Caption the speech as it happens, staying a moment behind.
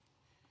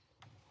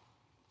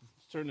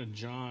Turn to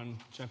John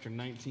chapter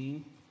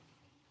 19.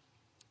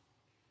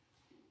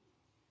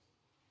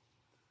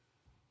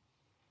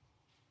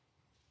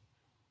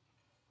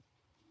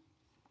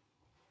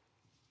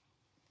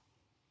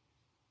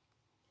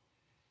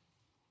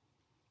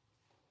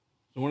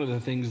 So one of the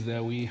things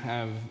that we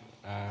have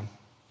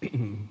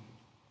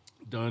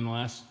done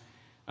last,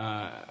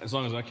 as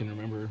long as I can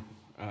remember,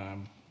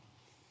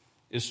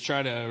 is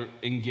try to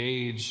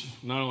engage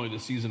not only the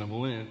season of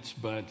Lent,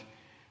 but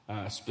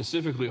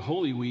specifically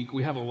Holy Week.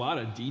 We have a lot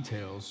of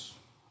details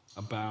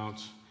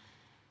about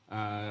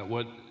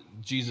what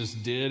Jesus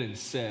did and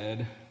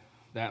said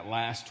that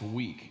last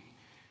week.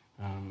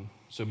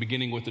 So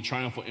beginning with the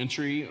triumphal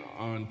entry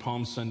on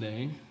Palm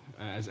Sunday,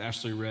 as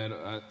Ashley read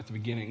at the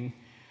beginning,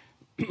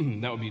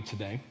 that would be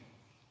today.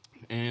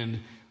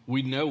 And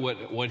we know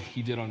what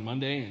he did on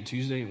Monday and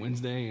Tuesday and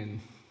Wednesday and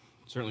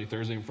certainly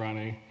Thursday and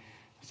Friday.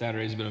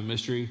 Saturday's a bit of a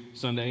mystery.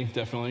 Sunday,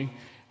 definitely.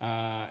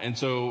 And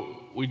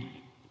so we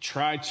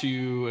try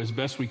to, as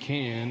best we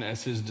can,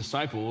 as his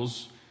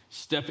disciples,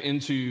 step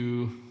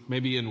into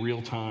maybe in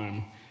real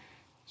time.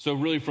 So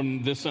really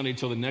from this Sunday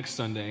till the next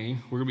Sunday,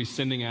 we're going to be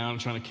sending out and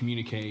trying to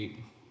communicate,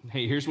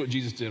 hey, here's what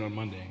Jesus did on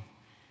Monday.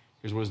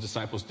 Here's what his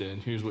disciples did.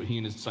 Here's what he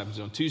and his disciples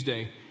did on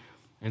Tuesday.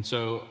 And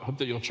so I hope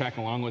that you'll track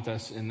along with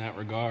us in that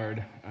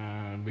regard,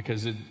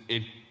 because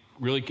it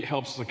really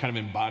helps to kind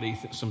of embody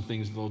some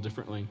things a little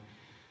differently.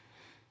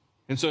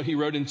 And so he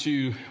rode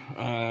into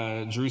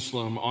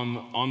Jerusalem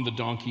on the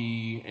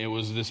donkey. It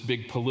was this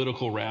big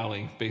political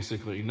rally,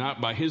 basically, not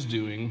by his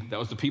doing. That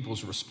was the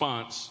people's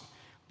response.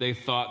 They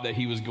thought that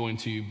he was going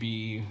to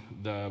be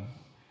the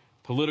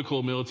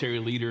political military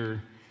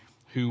leader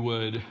who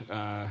would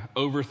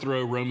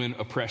overthrow Roman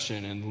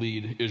oppression and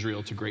lead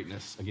Israel to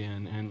greatness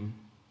again.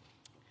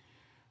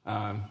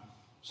 And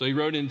so he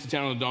rode into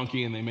town on a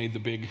donkey, and they made the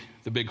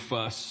big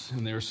fuss,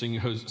 and they were saying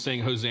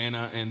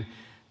Hosanna, and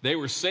they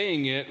were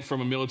saying it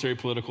from a military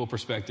political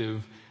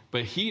perspective,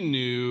 but he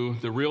knew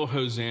the real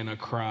Hosanna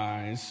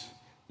cries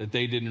that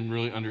they didn't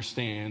really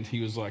understand. He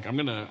was like, I'm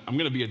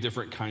gonna be a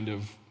different kind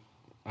of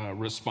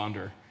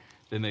responder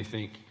than they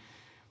think.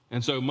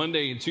 And so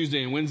Monday and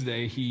Tuesday and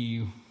Wednesday,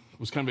 he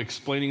was kind of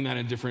explaining that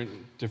in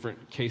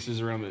different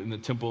cases around in the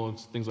temple and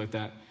things like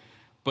that.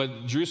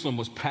 But Jerusalem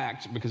was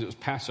packed because it was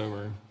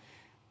Passover.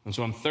 And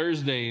so on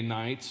Thursday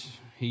night,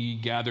 he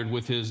gathered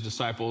with his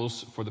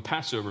disciples for the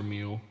Passover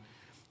meal.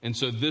 And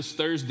so this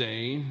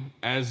Thursday,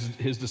 as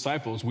his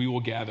disciples, we will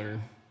gather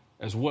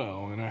as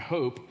well. And I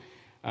hope,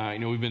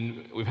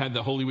 we've had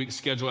the Holy Week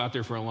schedule out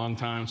there for a long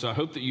time. So I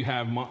hope that you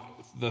have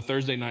the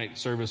Thursday night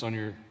service on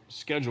your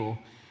schedule,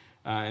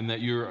 and that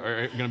you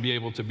are going to be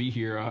able to be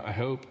here, I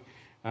hope.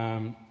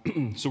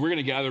 So we're going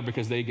to gather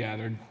because they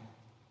gathered,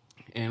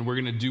 and we're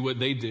going to do what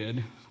they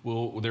did.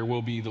 There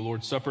will be the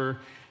Lord's Supper.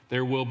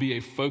 There will be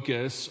a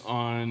focus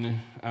on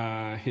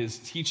his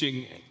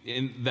teaching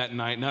in that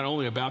night, not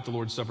only about the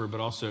Lord's Supper, but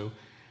also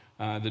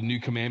the new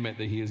commandment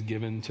that he has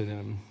given to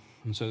them.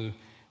 And so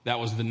that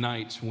was the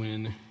night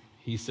when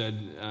he said,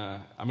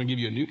 I'm going to give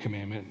you a new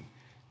commandment,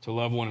 to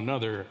love one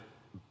another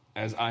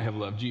as I have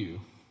loved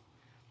you.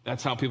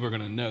 That's how people are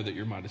going to know that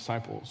you're my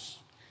disciples.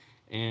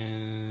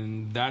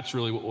 And that's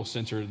really what we'll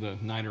center the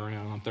night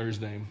around on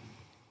Thursday.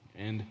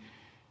 And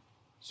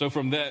so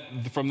from that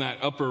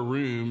upper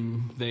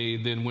room, they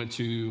then went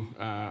to,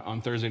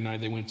 on Thursday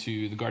night, they went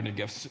to the Garden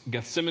of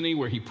Gethsemane,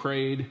 where he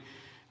prayed.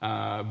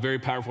 Very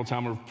powerful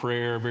time of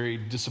prayer, very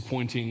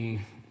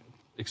disappointing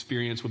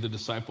experience with the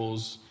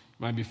disciples.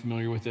 You might be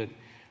familiar with it.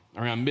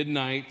 Around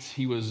midnight,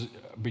 he was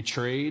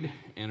betrayed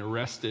and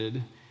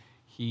arrested.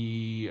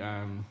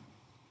 Around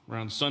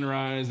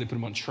sunrise, they put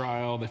him on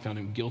trial. They found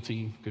him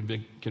guilty,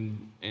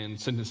 and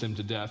sentenced him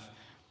to death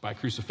by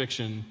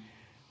crucifixion.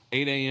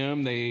 8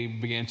 a.m., they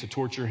began to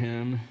torture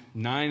him.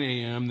 9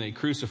 a.m., they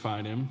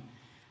crucified him.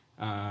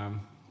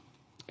 And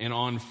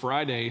on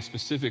Friday,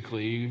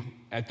 specifically,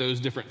 at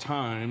those different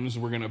times,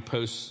 we're going to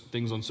post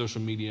things on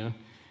social media,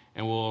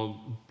 and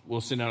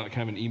we'll send out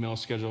kind of an email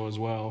schedule as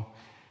well.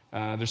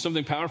 There's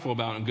something powerful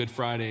about on Good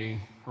Friday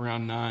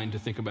around 9 to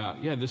think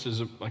about, this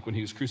is like when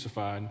he was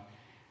crucified.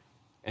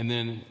 And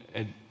then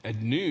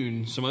at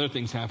noon, some other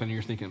things happen, and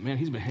you're thinking, man,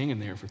 he's been hanging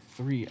there for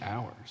 3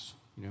 hours,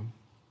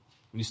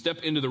 When you step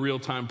into the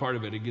real-time part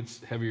of it, it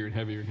gets heavier and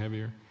heavier and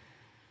heavier.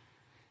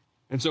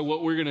 And so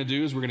what we're going to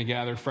do is we're going to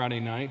gather Friday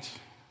night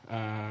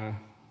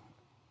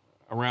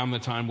around the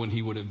time when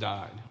he would have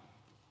died.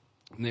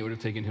 And they would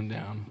have taken him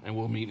down, and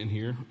we'll meet in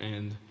here.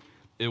 And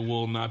it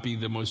will not be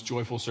the most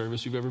joyful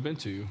service you've ever been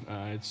to.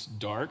 It's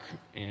dark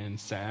and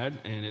sad,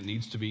 and it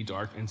needs to be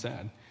dark and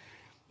sad.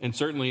 And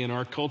certainly in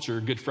our culture,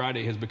 Good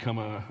Friday has become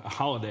a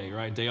holiday,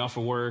 right? Day off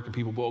of work, and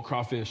people boil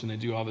crawfish, and they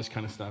do all this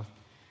kind of stuff.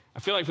 I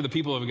feel like for the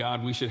people of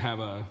God, we should have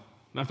not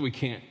that we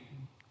can't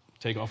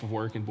take off of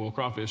work and boil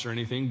crawfish or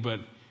anything, but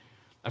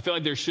I feel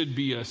like there should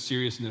be a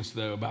seriousness,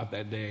 though, about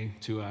that day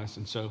to us.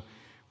 And so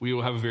we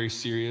will have a very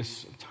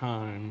serious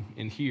time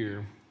in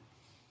here.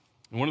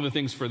 And one of the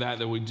things for that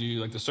we do,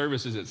 like the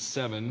service is at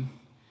 7.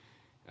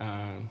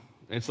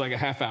 It's like a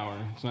half hour.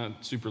 It's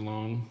not super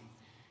long.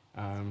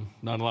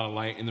 Not a lot of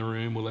light in the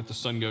room. We'll let the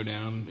sun go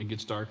down. It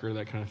gets darker,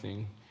 that kind of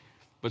thing.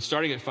 But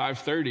starting at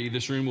 5:30,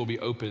 this room will be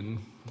open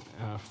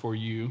for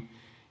you.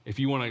 If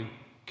you want to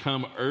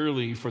come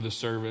early for the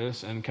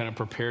service and kind of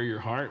prepare your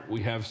heart,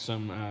 we have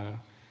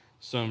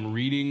some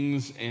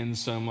readings and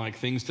some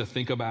things to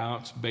think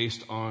about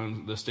based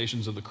on the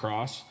Stations of the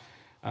Cross.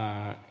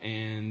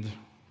 And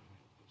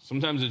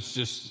sometimes it's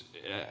just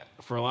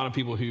for a lot of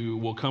people who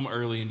will come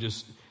early and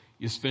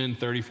you spend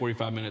 30,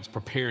 45 minutes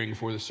preparing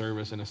for the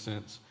service in a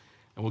sense.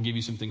 And we'll give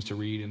you some things to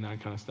read and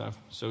that kind of stuff.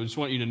 So I just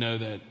want you to know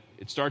that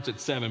it starts at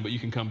 7, but you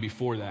can come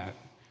before that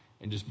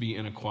and just be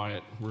in a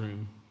quiet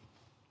room.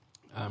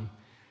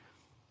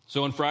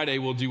 So on Friday,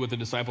 we'll do what the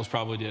disciples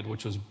probably did,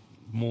 which was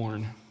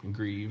mourn and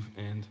grieve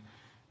and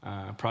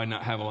probably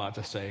not have a lot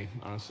to say,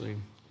 honestly.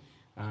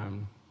 So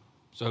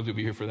I hope you'll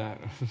be here for that.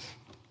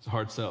 It's a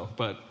hard sell,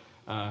 but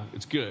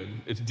it's good.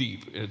 It's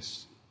deep.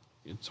 It's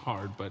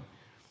hard, but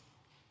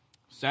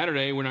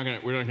Saturday we're not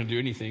gonna do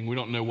anything. We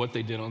don't know what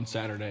they did on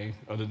Saturday,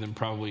 other than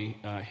probably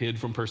hid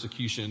from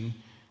persecution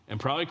and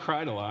probably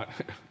cried a lot,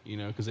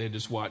 because they had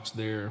just watched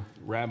their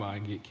rabbi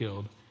get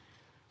killed.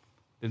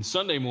 Then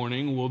Sunday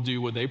morning we'll do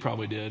what they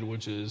probably did,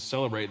 which is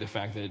celebrate the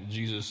fact that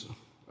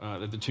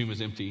that the tomb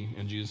is empty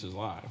and Jesus is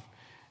alive.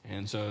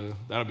 And so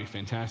that'll be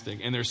fantastic.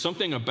 And there's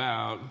something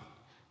about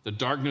the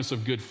darkness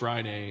of Good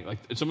Friday.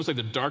 It's almost like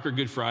the darker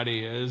Good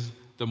Friday is,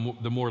 the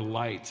more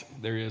light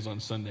there is on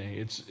Sunday.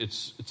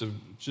 It's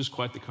just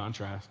quite the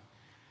contrast.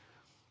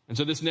 And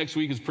so this next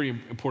week is a pretty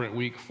important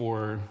week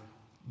for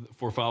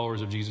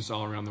followers of Jesus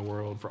all around the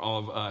world, for all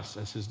of us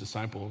as his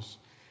disciples.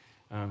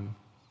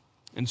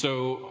 And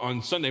so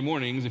on Sunday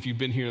mornings, if you've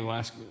been here the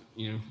last,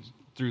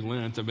 through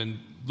Lent, I've been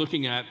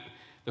looking at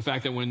the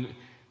fact that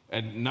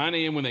at 9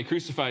 a.m. when they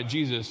crucified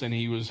Jesus and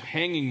he was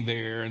hanging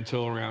there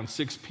until around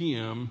 6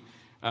 p.m.,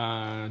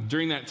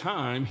 during that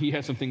time, he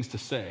had some things to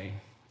say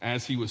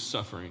as he was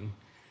suffering.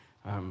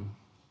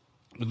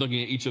 But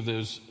looking at each of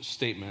those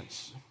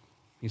statements,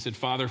 he said,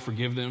 "Father,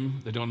 forgive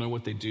them. They don't know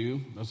what they do."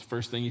 That was the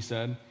first thing he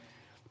said.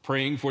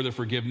 Praying for the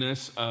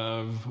forgiveness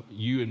of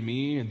you and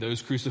me and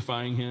those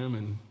crucifying him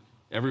and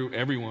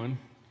everyone.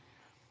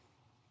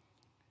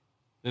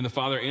 Then the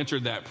Father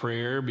answered that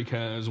prayer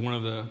because one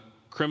of the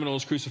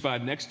criminals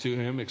crucified next to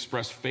him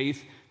expressed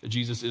faith that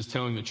Jesus is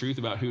telling the truth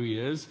about who he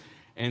is.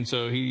 And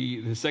so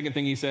the second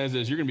thing he says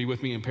is, "You're going to be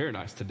with me in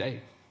paradise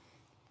today."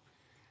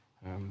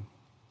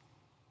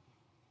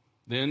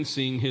 Then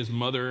seeing his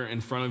mother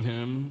in front of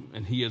him,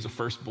 and he as a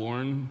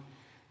firstborn,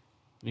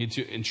 need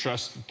to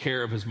entrust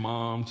care of his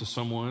mom to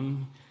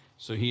someone.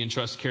 So he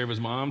entrusts care of his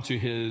mom to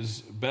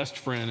his best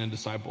friend and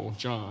disciple,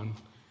 John.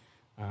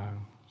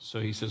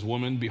 So he says,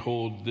 "Woman,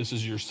 behold, this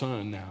is your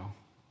son now.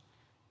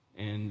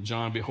 And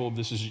John, behold,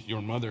 this is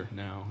your mother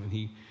now." And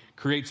he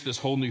creates this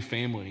whole new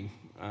family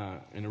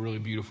in a really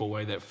beautiful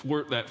way that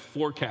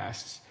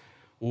forecasts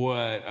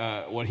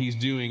what he's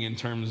doing in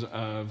terms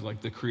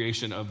of the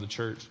creation of the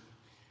church.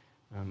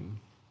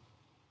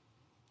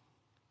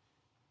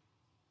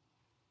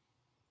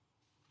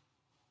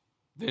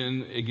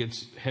 Then it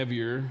gets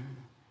heavier.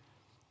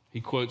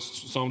 He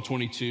quotes Psalm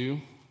 22.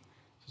 He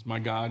says, my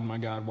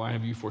God, why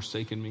have you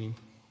forsaken me?"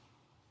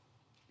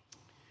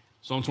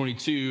 Psalm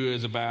 22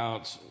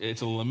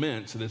 it's a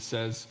lament that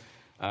says,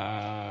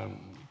 "I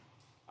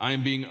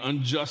am being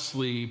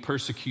unjustly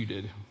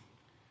persecuted,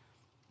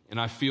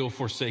 and I feel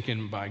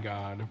forsaken by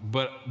God,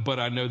 but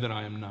I know that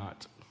I am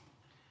not."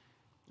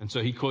 And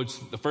so he quotes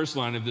the first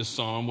line of this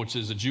psalm, which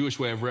is a Jewish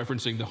way of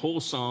referencing the whole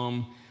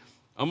psalm,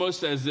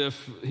 almost as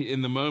if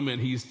in the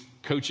moment he's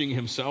coaching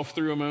himself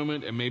through a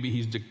moment, and maybe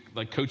he's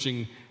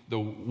coaching the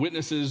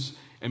witnesses,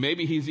 and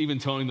maybe he's even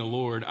telling the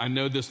Lord, "I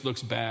know this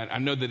looks bad. I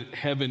know that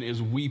heaven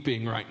is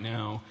weeping right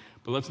now,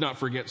 but let's not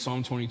forget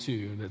Psalm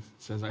 22 that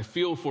says, I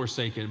feel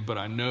forsaken, but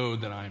I know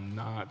that I'm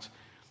not,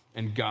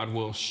 and God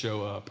will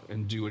show up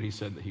and do what he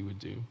said that he would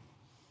do."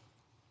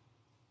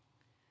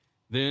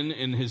 Then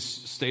in his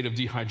state of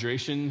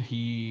dehydration,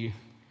 he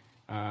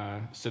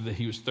said that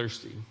he was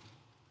thirsty.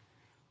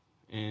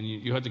 And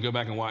you have to go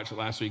back and watch it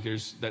last week.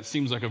 That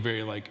seems like a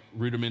very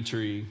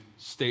rudimentary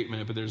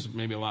statement, but there's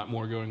maybe a lot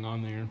more going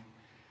on there.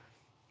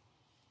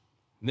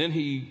 And then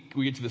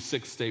we get to the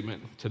sixth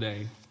statement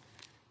today.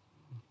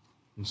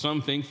 And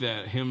some think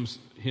that him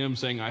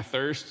saying "I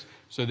thirst"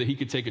 so that he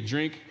could take a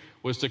drink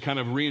was to kind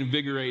of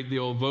reinvigorate the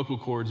old vocal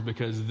cords,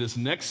 because this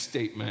next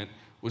statement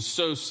was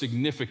so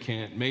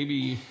significant.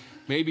 Maybe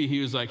he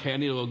was like, "Hey, I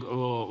need a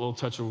little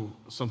touch of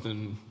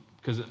something,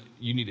 because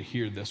you need to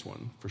hear this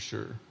one for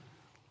sure."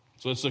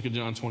 So let's look at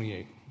John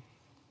 28.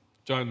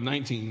 John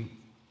 19,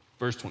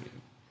 verse 28.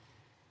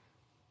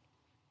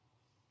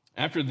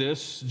 After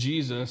this,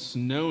 Jesus,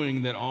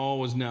 knowing that all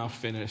was now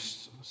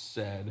finished,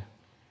 said,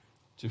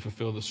 to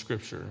fulfill the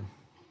scripture,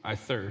 "I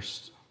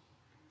thirst."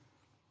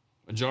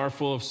 A jar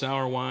full of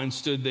sour wine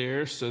stood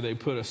there, so they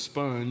put a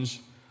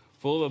sponge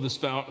full of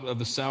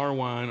the sour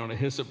wine on a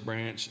hyssop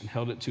branch and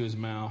held it to his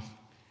mouth.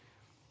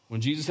 When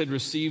Jesus had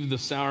received the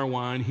sour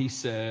wine, he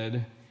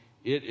said,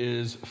 "It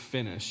is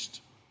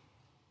finished."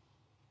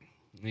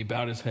 And he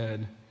bowed his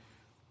head,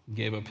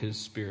 gave up his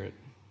spirit.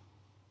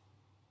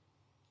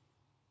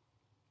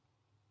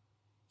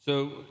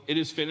 So it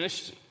is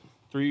finished.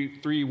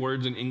 Three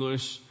words in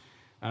English,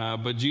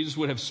 but Jesus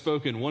would have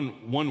spoken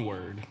one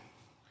word,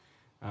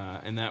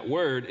 and that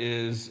word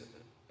is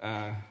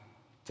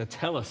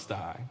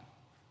tetelestai.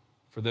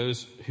 For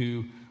those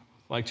who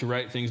like to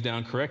write things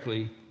down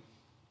correctly,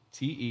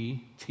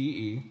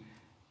 tetelestai,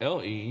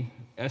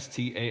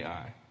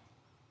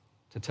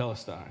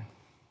 tetelestai.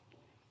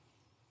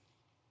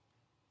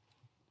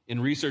 In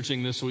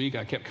researching this week,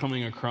 I kept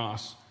coming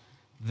across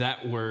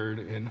that word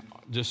and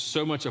just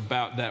so much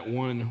about that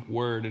one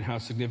word and how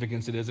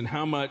significant it is and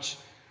how much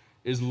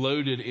is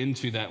loaded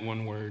into that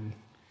one word.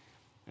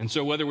 And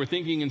so whether we're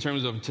thinking in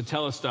terms of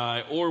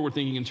tetelestai or we're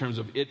thinking in terms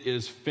of it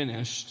is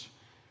finished,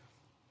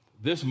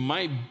 this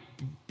might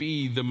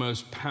be the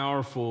most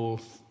powerful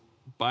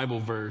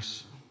Bible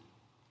verse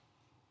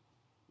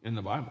in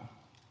the Bible.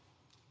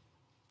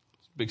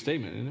 It's a big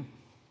statement, isn't it?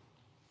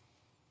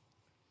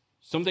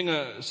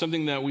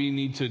 Something that we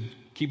need to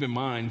keep in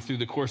mind through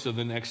the course of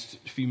the next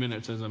few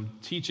minutes as I'm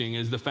teaching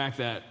is the fact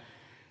that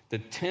the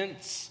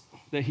tense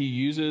that he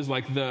uses,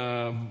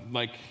 remember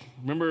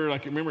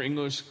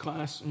English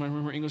class?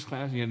 Remember English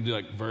class? You had to do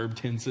like verb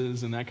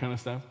tenses and that kind of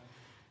stuff.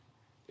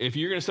 If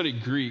you're going to study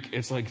Greek,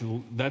 it's like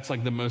that's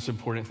like the most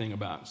important thing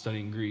about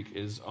studying Greek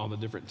is all the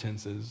different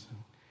tenses.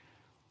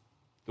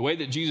 The way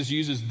that Jesus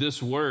uses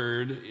this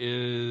word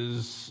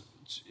is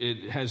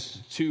it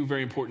has two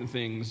very important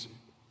things.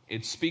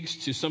 It speaks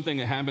to something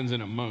that happens in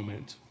a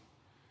moment.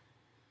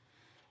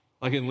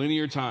 Like in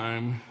linear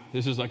time,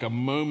 this is like a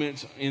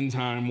moment in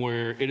time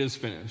where it is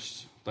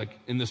finished. Like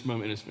in this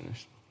moment, it is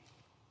finished.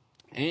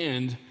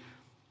 And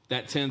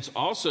that tense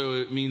also,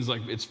 it means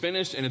like it's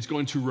finished and it's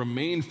going to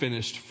remain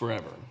finished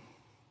forever.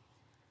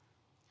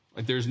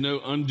 Like there's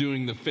no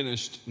undoing the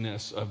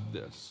finishedness of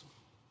this,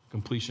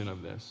 completion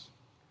of this.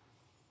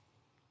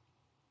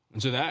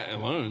 And so that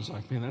alone is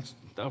like, man,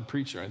 that'll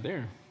preach right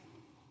there.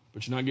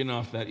 But you're not getting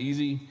off that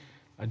easy.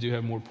 I do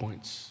have more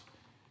points.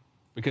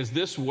 Because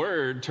this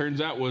word,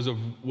 turns out, was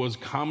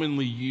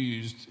commonly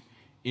used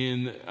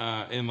in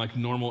like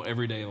normal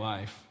everyday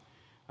life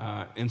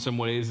in some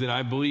ways that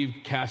I believe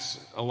casts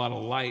a lot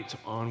of light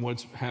on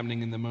what's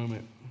happening in the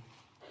moment.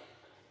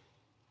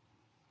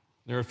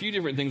 There are a few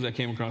different things I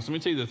came across. Let me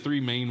tell you the three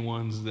main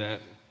ones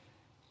that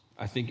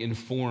I think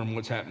inform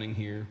what's happening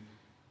here.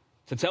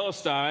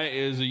 Tetelestai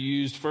is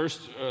used first.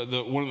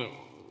 One of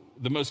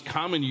the most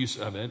common use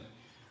of it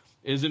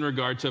is in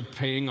regard to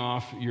paying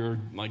off your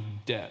like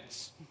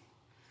debts.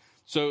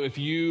 So if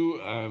you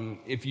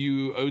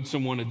owed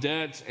someone a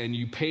debt and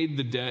you paid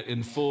the debt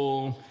in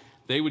full,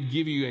 they would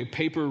give you a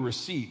paper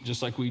receipt,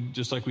 just like we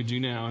do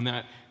now, and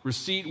that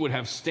receipt would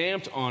have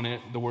stamped on it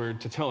the word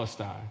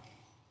tetelestai,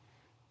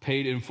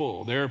 paid in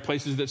full. There are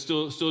places that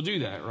still do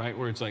that, right,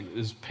 where it's like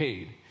is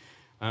paid.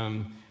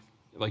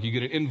 Like you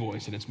get an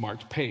invoice and it's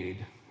marked paid,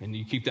 and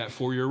you keep that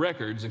for your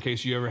records in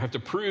case you ever have to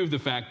prove the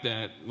fact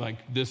that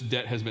like this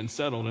debt has been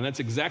settled. And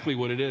that's exactly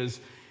what it is.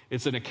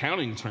 It's an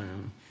accounting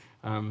term.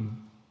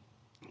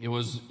 It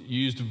was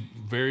used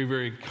very,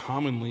 very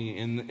commonly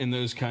in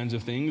those kinds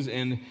of things,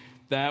 and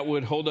that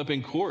would hold up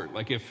in court.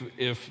 Like if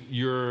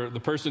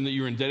the person that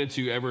you were indebted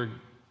to ever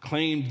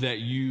claimed that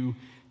you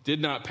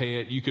did not pay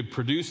it, you could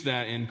produce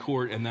that in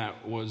court, and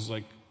that was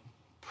like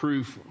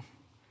proof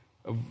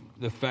of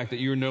the fact that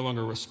you're no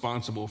longer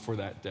responsible for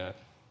that debt.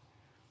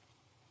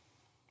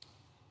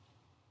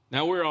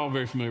 Now, we're all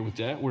very familiar with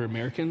debt. We're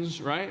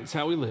Americans, right? It's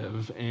how we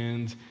live,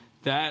 and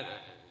that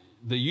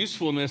the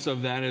usefulness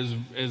of that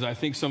is I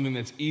think something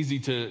that's easy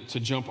to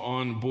jump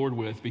on board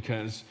with,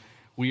 because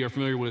we are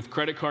familiar with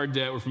credit card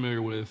debt. We're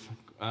familiar with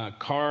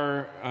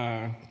car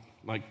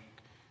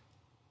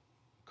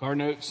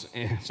notes.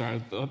 And sorry, I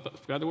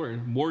forgot the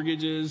word.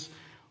 Mortgages.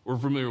 We're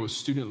familiar with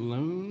student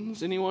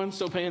loans. Anyone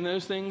still paying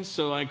those things?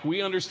 So like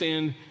we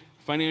understand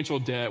financial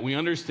debt. We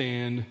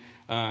understand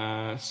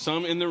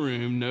some in the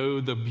room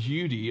know the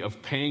beauty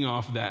of paying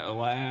off that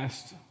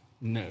last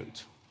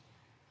note.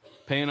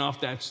 Paying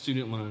off that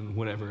student loan,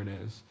 whatever it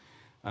is.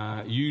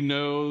 You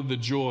know the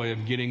joy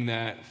of getting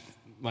that,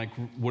 like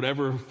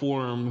whatever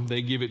form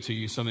they give it to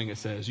you, something that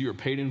says you are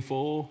paid in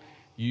full,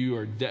 you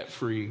are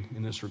debt-free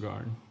in this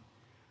regard.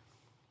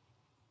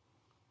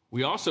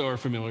 We also are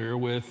familiar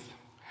with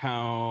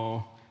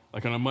how,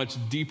 like on a much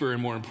deeper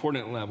and more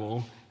important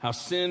level, how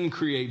sin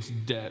creates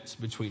debts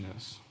between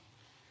us.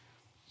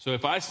 So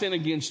if I sin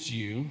against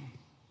you,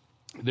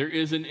 there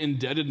is an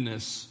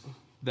indebtedness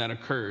that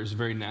occurs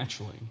very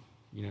naturally.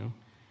 You know,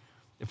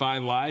 if I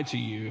lie to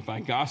you, if I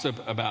gossip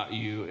about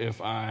you,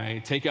 if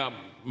I take out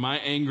my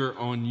anger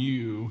on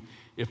you,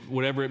 if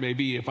whatever it may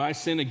be, if I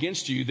sin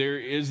against you, there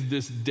is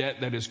this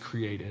debt that is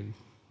created.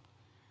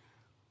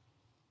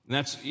 And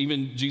that's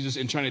even Jesus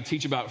in trying to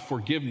teach about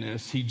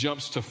forgiveness. He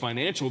jumps to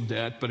financial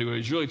debt, but what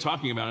he's really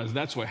talking about is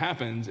that's what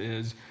happens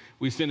is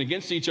we sin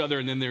against each other,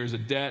 and then there's a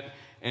debt.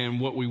 And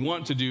what we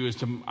want to do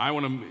is you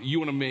want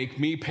to make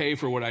me pay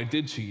for what I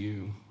did to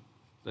you.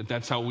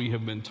 That's how we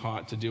have been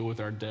taught to deal with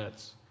our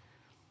debts.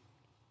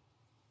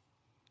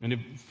 And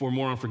for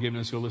more on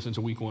forgiveness, go listen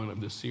to week 1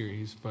 of this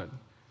series. But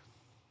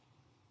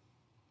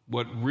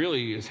what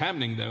really is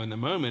happening, though, in the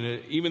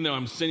moment, even though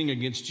I'm sinning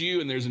against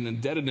you and there's an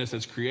indebtedness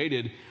that's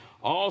created,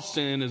 all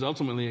sin is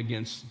ultimately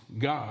against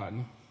God.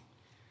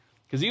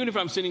 Because even if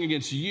I'm sinning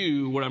against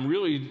you, what I'm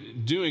really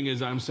doing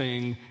is I'm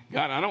saying,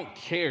 God, I don't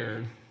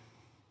care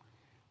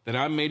that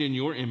I'm made in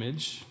your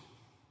image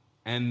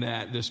and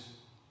that this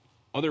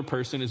other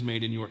person is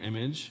made in your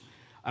image.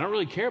 I don't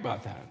really care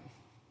about that.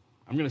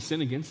 I'm going to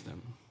sin against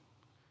them.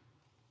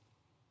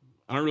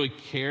 I don't really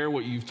care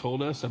what you've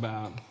told us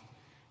about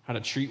how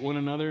to treat one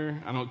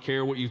another. I don't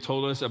care what you've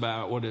told us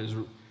about what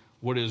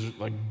is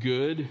like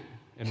good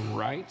and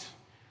right.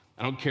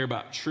 I don't care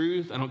about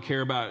truth. I don't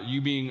care about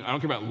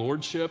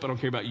lordship. I don't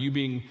care about you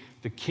being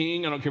the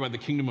king. I don't care about the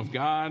kingdom of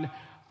God.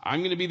 I'm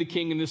going to be the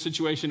king in this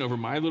situation over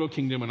my little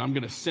kingdom, and I'm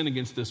going to sin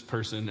against this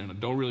person, and I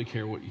don't really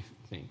care what you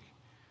think.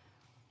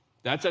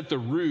 That's at the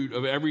root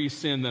of every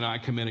sin that I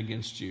commit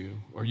against you,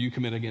 or you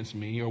commit against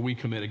me, or we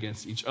commit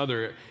against each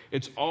other.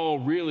 It's all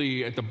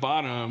really, at the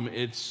bottom,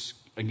 it's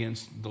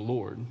against the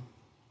Lord.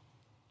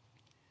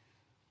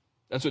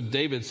 That's what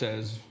David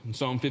says in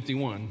Psalm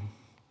 51.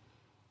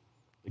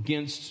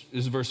 This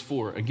is verse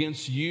 4.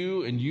 Against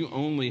you and you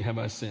only have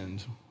I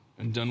sinned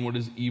and done what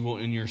is evil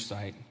in your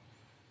sight,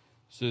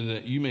 so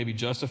that you may be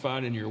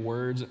justified in your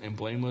words and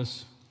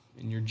blameless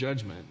in your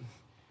judgment.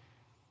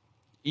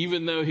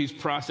 Even though he's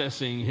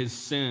processing his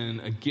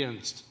sin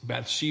against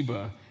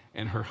Bathsheba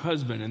and her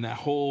husband and that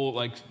whole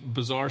like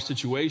bizarre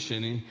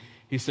situation,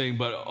 he's saying,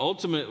 but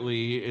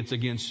ultimately it's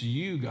against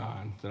you,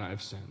 God, that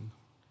I've sinned.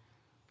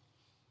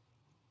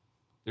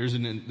 There's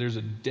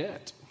a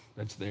debt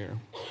that's there.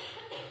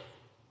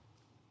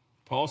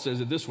 Paul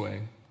says it this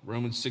way,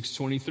 Romans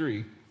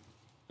 6:23,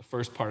 the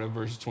first part of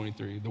verse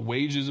 23. The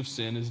wages of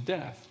sin is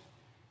death.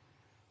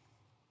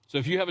 So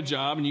if you have a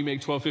job and you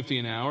make $12.50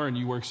 an hour and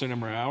you work a certain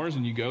number of hours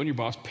and you go and your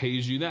boss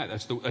pays you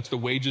that's the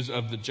wages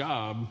of the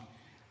job.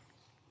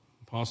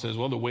 Paul says,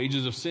 well, the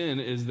wages of sin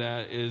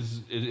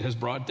it has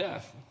brought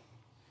death.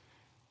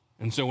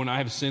 And so when I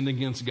have sinned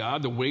against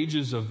God, the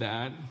wages of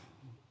that,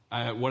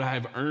 what I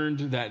have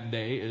earned that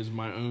day is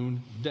my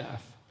own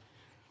death.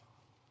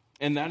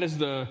 And that's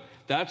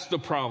the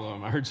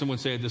problem. I heard someone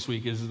say it this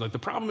week, is like the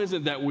problem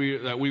isn't that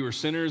we were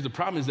sinners, the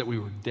problem is that we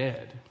were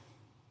dead.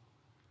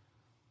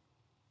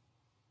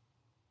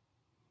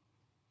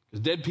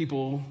 Because dead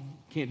people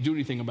can't do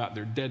anything about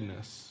their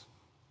deadness.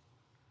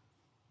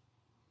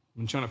 I've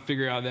been trying to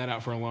figure that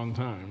out for a long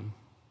time.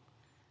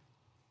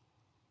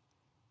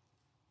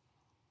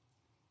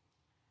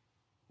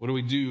 What do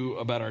we do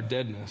about our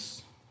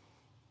deadness?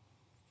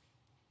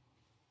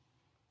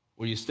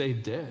 Well, you stay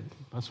dead.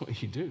 That's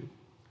what you do.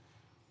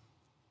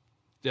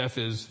 Death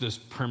is this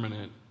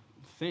permanent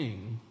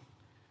thing.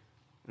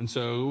 And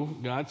so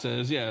God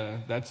says, yeah,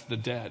 that's the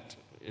debt,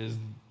 is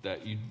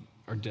that you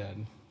are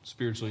dead,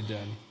 spiritually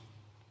dead.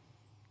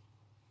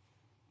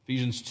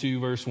 Ephesians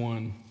 2, verse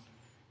 1,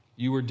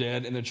 you were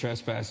dead in the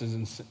trespasses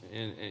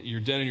and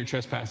you're dead in your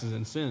trespasses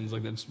and sins.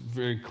 Like that's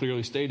very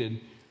clearly stated.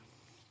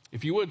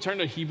 If you would turn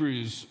to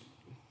Hebrews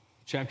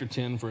chapter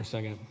 10 for a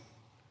second.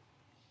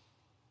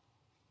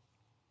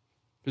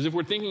 Because if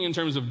we're thinking in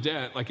terms of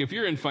debt, like if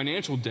you're in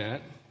financial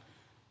debt,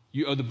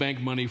 you owe the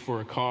bank money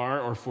for a car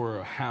or for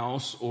a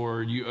house,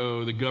 or you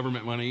owe the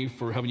government money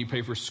for helping you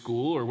pay for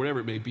school or whatever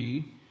it may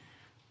be.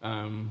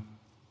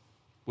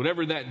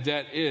 Whatever that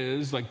debt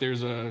is, like there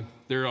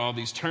are all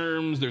these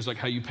terms. There's like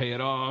how you pay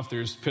it off.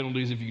 There's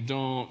penalties if you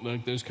don't,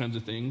 like those kinds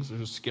of things.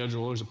 There's a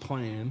schedule. There's a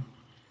plan.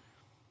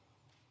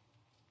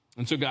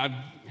 And so God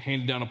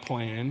handed down a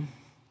plan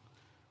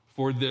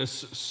for this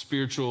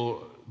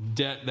spiritual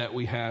debt that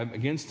we have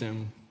against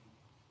him.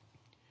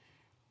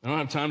 I don't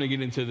have time to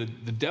get into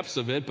the depths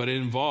of it, but it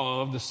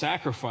involved the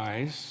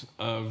sacrifice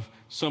of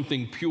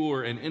something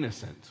pure and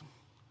innocent.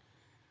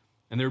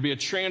 And there would be a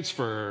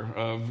transfer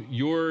of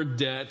your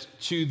debt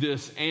to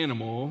this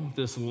animal,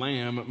 this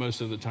lamb,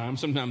 most of the time.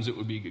 Sometimes it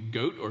would be a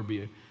goat or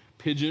be a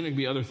pigeon. It could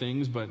be other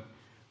things, but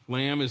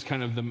lamb is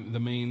kind of the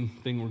main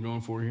thing we're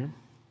going for here.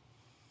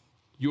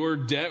 Your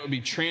debt would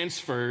be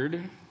transferred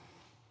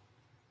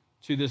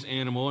to this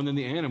animal, and then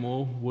the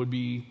animal would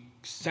be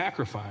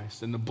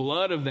sacrificed. And the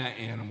blood of that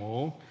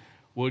animal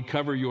would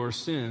cover your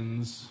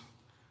sins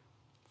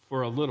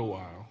for a little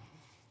while.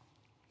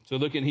 So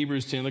look in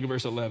Hebrews 10, look at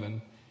verse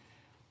 11.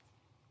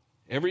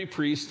 Every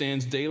priest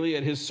stands daily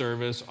at his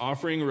service,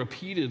 offering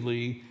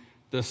repeatedly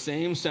the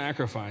same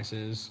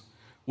sacrifices,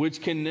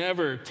 which can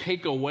never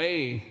take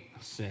away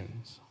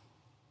sins.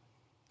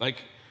 Like,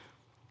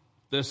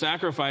 the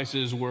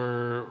sacrifices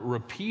were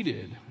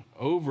repeated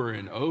over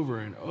and over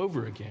and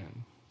over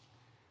again.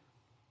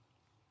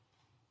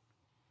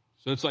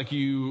 So it's like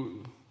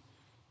you're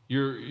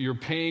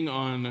paying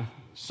on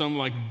some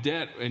like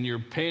debt, and you're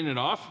paying it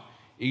off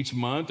each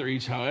month or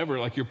each however,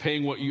 like you're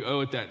paying what you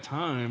owe at that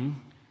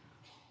time.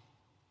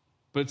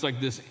 But it's like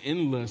this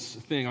endless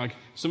thing. Like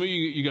some of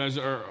you guys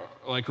are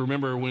like,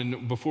 remember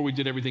when before we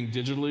did everything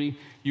digitally,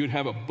 you would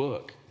have a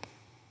book.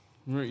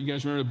 You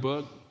guys remember the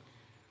book?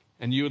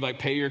 And you would like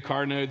pay your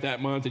car note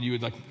that month, and you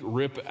would like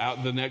rip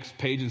out the next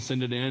page and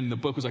send it in. And the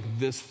book was like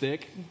this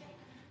thick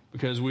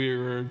because we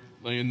were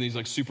in these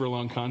like super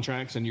long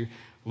contracts, and you're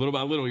little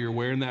by little you're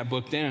wearing that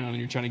book down, and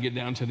you're trying to get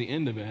down to the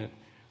end of it.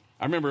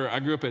 I remember I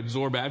grew up at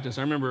Zor Baptist.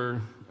 I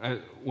remember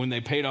when they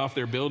paid off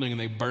their building and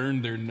they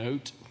burned their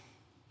note.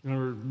 You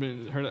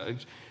ever heard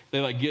of, they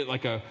like get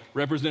like a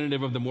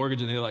representative of the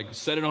mortgage and they like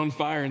set it on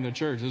fire in the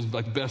church. This is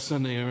like the best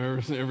Sunday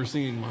I've ever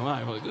seen in my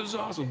life. Like, this is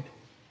awesome.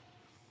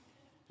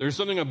 There's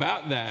something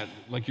about that,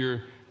 like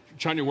you're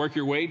trying to work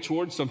your way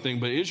towards something,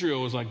 but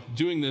Israel was like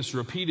doing this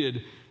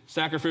repeated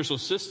sacrificial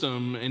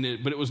system,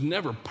 but it was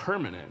never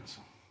permanent.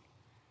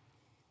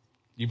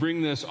 You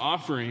bring this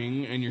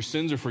offering and your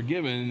sins are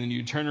forgiven, and then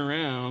you turn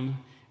around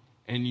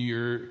and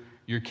your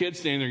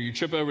kids stand there, you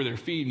trip over their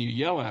feet and you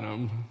yell at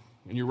them,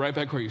 and you're right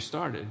back where you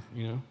started,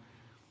 you know?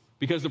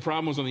 Because the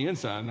problem was on the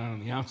inside, not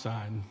on the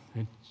outside.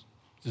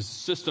 The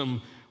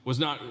system was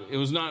not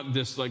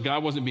this, like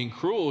God wasn't being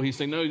cruel. He's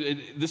saying, no,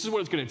 this is what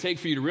it's going to take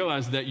for you to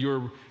realize that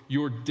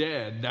you're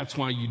dead. That's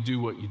why you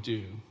do what you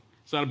do.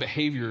 It's not a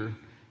behavior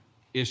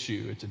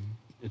issue.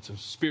 It's a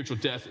spiritual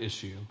death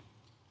issue.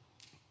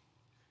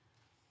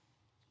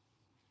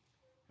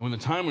 When the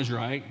time was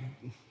right,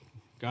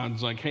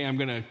 God's like, hey, I'm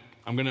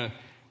gonna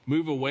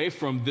move away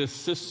from this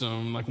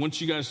system. Like once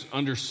you guys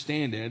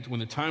understand it, when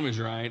the time is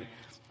right,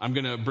 I'm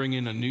gonna bring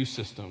in a new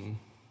system.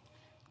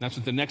 That's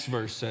what the next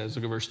verse says.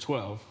 Look at verse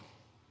 12.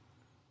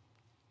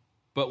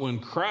 But when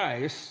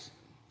Christ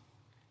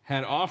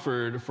had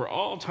offered for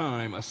all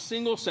time a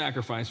single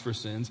sacrifice for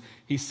sins,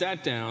 he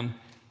sat down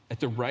at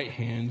the right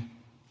hand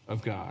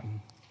of God.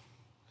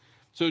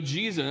 So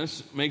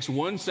Jesus makes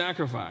one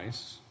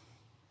sacrifice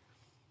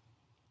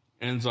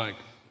and it's like,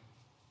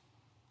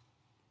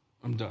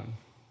 I'm done.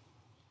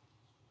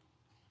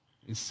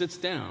 He sits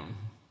down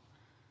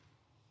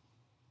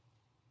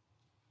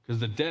because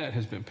the debt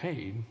has been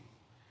paid.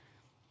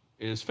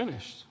 It is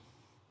finished.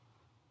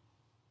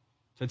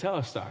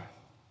 Tetelestai.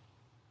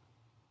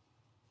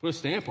 Put a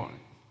stamp on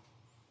it.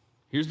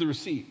 Here's the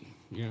receipt,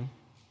 you know.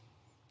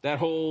 That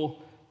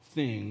whole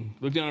thing.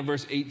 Look down at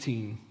verse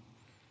 18.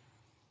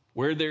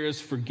 Where there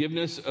is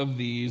forgiveness of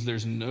these,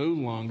 there's no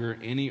longer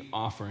any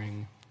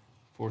offering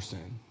for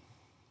sin.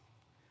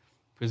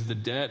 Because the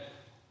debt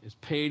is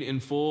paid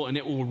in full, and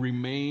it will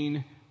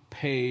remain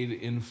paid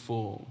in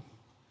full.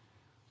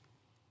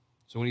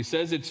 So when he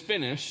says it's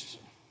finished,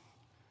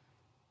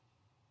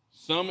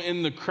 some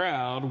in the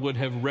crowd would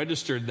have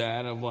registered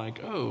that of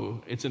like,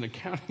 oh, it's an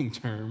accounting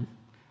term.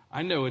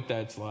 I know what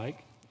that's like.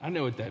 I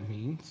know what that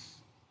means.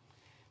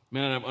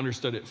 May not have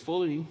understood it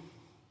fully,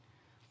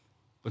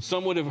 but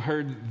some would have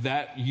heard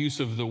that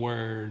use of the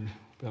word,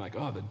 be like,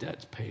 oh, the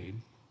debt's paid.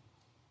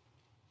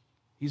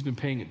 He's been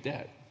paying a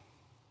debt.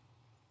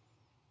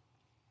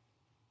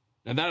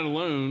 Now that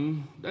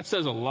alone, that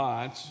says a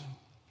lot.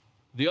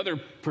 The other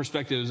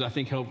perspectives, I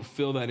think, help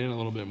fill that in a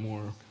little bit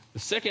more. The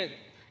second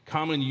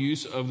common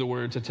use of the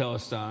word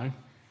tetelestai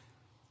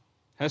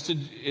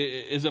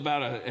is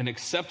about an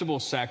acceptable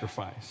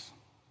sacrifice.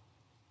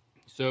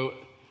 So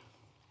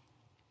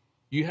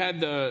you had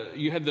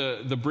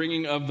the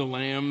bringing of the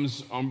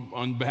lambs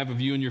on behalf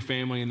of you and your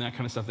family and that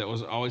kind of stuff that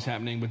was always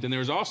happening. But then there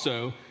was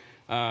also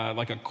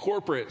like a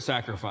corporate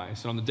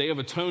sacrifice. On the Day of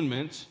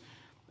Atonement,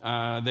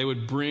 they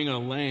would bring a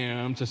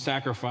lamb to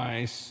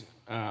sacrifice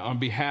on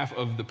behalf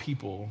of the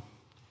people.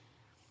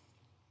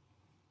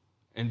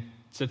 And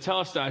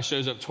tetelestai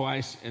shows up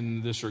twice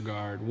in this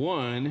regard.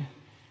 One,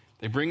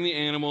 they bring the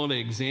animal, they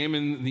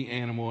examine the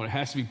animal. It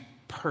has to be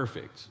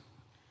perfect.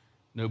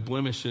 No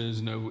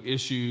blemishes, no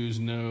issues,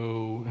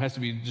 it has to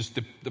be just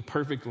the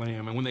perfect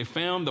lamb. And when they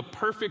found the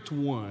perfect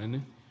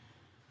one,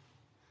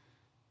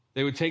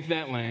 they would take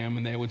that lamb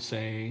and they would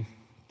say,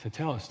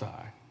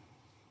 tetelestai.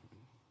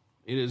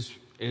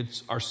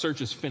 Our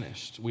search is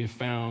finished. We have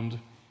found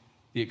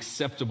the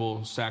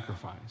acceptable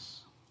sacrifice.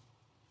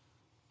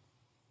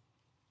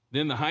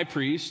 Then the high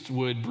priest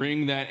would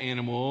bring that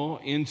animal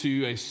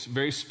into a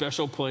very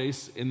special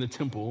place in the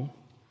temple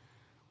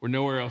where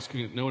no one else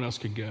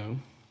could go.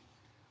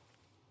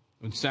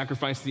 Would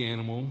sacrifice the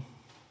animal,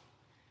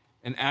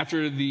 and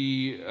after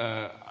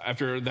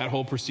that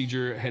whole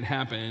procedure had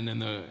happened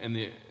and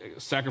the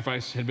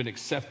sacrifice had been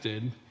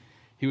accepted,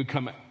 he would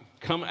come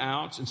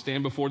out and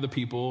stand before the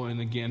people, and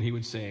again he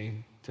would say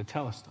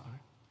tetelestai.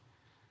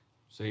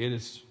 Say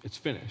it's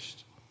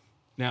finished.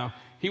 Now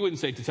he wouldn't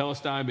say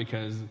tetelestai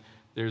because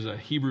there's a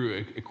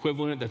Hebrew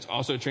equivalent that's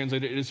also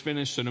translated, it is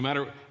finished. So no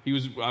matter, he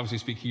was obviously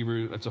speak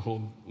Hebrew, that's a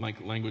whole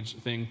like language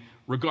thing.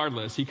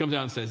 Regardless, he comes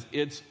out and says,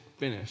 it's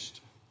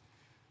finished.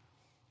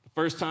 The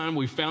first time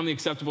we found the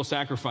acceptable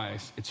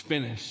sacrifice, it's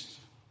finished.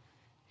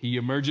 He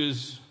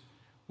emerges,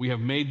 we have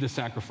made the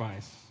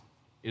sacrifice,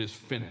 it is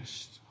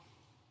finished.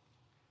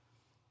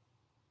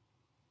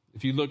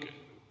 If you look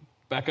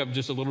back up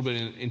just a little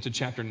bit into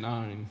chapter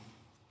 9,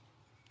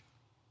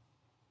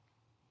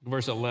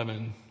 verse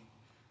 11,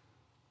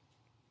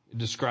 it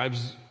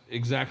describes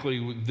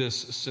exactly this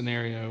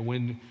scenario.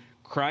 When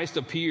Christ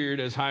appeared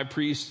as high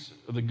priest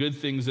of the good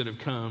things that have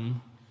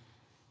come,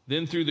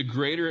 Then through the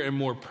greater and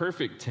more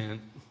perfect tent,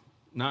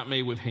 not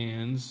made with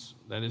hands,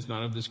 that is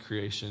not of this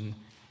creation,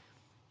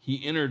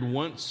 he entered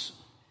once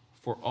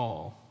for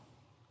all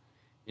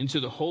into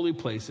the holy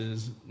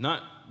places,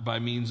 not by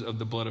means of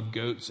the blood of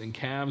goats and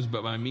calves,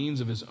 but by means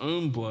of his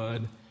own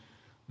blood,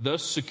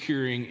 thus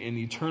securing an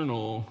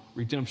eternal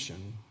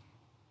redemption.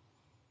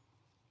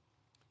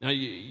 Now,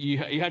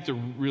 you have to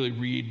really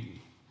read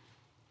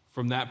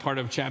from that part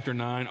of chapter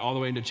 9 all the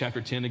way into chapter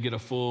 10 to get a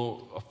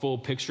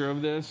full picture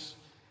of this.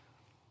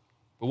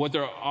 But what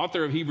the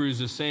author of Hebrews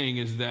is saying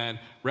is that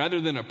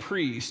rather than a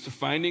priest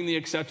finding the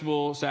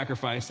acceptable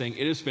sacrifice, saying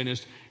it is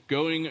finished,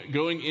 going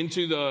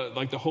into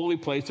the holy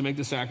place to make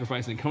the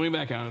sacrifice, and coming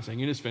back out and saying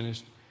it is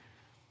finished,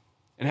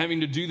 and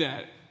having to do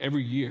that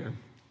every year,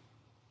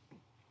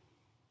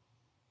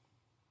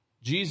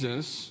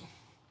 Jesus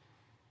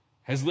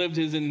has lived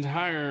his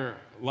entire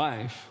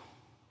life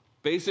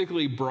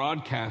basically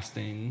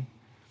broadcasting,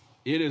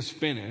 it is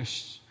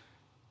finished.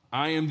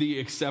 I am the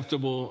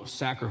acceptable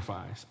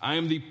sacrifice. I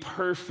am the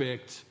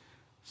perfect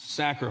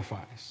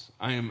sacrifice.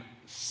 I am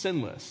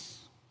sinless.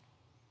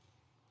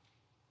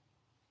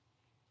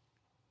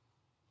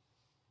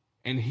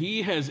 And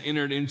he has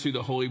entered into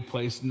the holy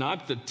place,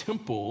 not the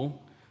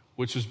temple,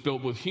 which was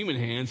built with human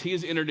hands. He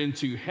has entered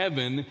into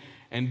heaven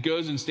and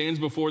goes and stands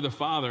before the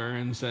Father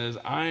and says,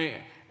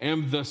 I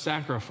am the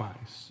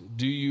sacrifice.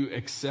 Do you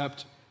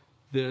accept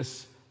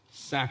this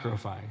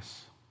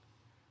sacrifice?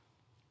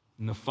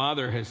 And the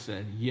Father has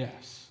said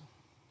yes.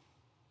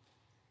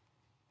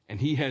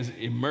 And he has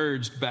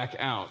emerged back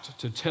out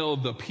to tell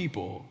the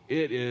people,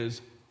 it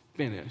is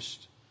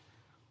finished.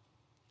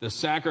 The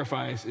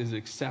sacrifice is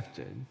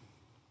accepted.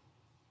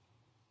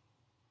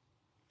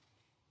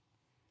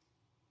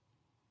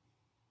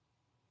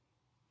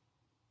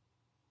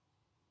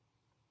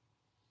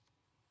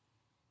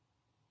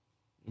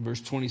 In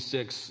verse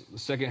 26, the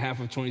second half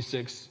of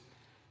 26,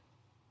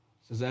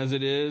 says, as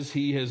it is,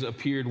 he has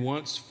appeared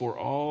once for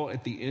all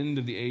at the end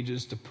of the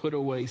ages to put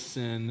away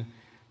sin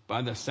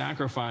by the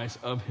sacrifice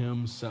of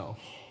himself.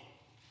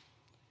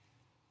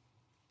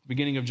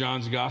 Beginning of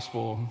John's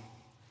gospel,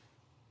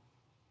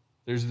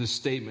 there's this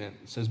statement.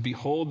 It says,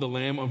 behold the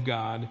Lamb of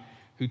God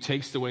who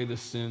takes away the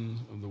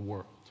sins of the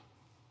world.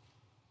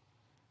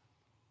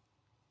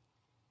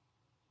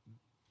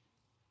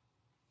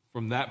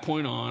 From that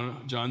point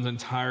on, John's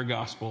entire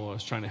gospel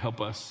is trying to help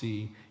us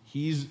see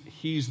he's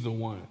the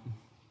one.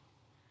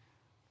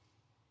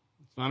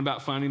 It's not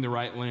about finding the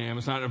right lamb.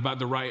 It's not about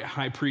the right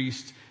high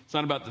priest. It's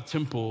not about the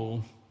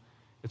temple.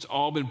 It's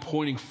all been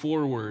pointing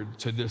forward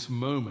to this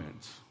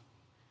moment.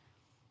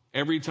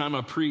 Every time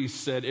a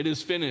priest said, it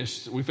is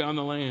finished, we found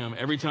the lamb.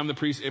 Every time the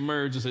priest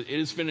emerged and said, it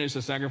is finished,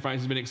 the sacrifice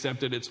has been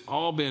accepted. It's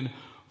all been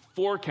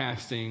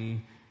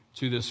forecasting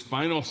to this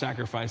final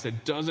sacrifice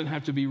that doesn't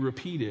have to be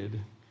repeated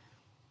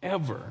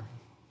ever.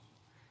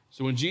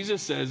 So when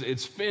Jesus says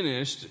it's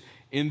finished,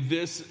 in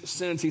this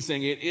sense, he's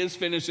saying it is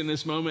finished in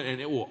this moment and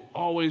it will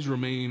always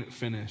remain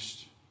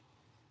finished.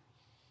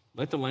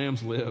 Let the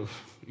lambs live,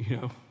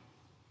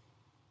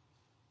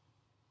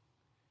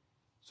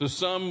 So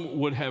some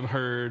would have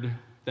heard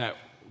that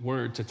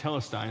word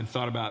tetelestai and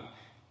thought about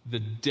the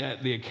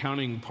debt, the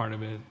accounting part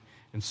of it.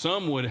 And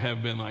some would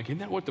have been like, isn't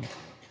that what the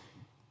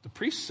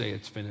priests say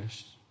it's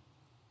finished?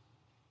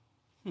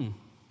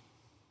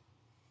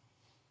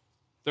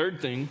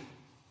 Third thing,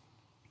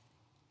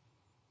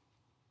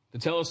 the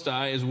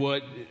tetelestai is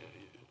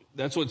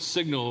that's what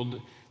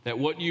signaled that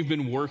what you've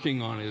been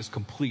working on is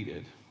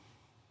completed.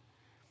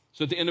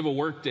 So at the end of a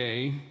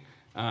workday,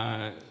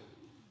 let's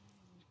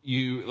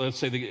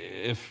say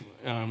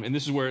and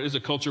this is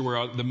a culture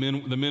where the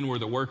men were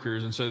the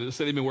workers, and so let's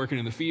say they've been working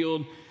in the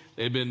field,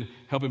 they've been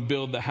helping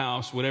build the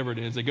house, whatever it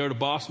is. They go to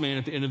boss man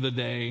at the end of the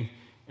day,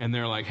 and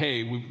they're like,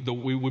 hey,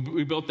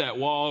 we built that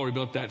wall, or we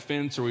built that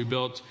fence, or we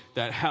built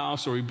that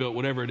house, or we built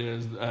whatever it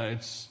is.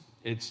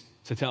 It's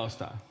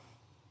tetelestai.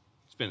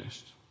 It's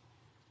finished.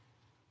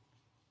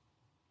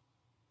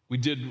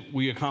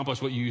 We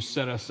accomplished what you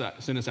sent us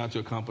out to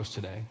accomplish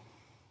today.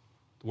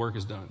 The work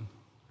is done.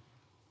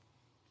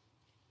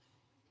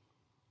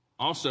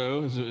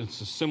 Also,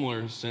 it's a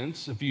similar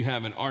sense. If you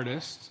have an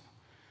artist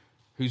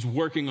who's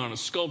working on a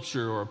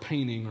sculpture or a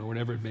painting or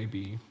whatever it may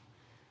be,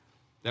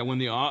 that when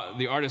the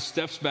artist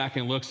steps back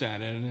and looks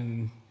at it,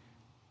 and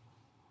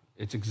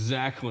it's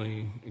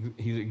exactly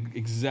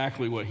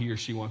what he or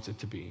she wants it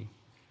to be,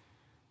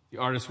 the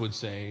artist would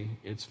say,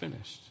 it's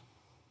finished.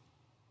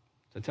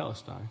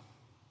 Tetelestai.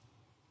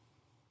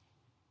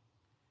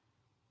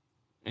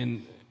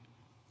 And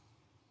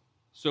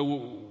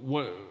so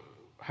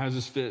how does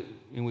this fit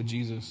in with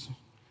Jesus?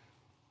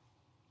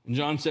 In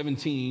John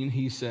 17,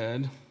 he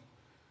said,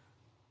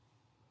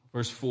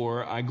 verse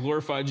 4, I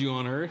glorified you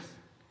on earth,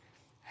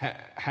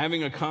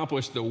 having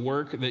accomplished the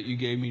work that you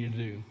gave me to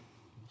do.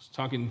 He's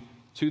talking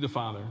to the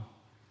Father.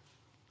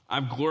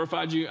 I've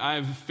glorified you.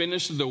 I've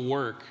finished the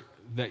work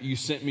that you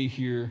sent me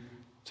here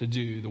to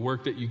do, the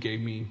work that you gave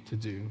me to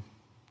do.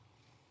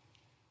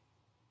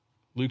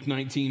 Luke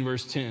 19,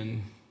 verse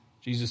 10,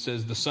 Jesus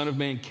says, the Son of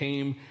Man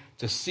came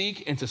to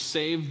seek and to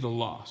save the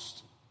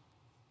lost.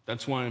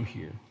 That's why I'm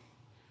here.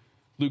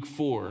 Luke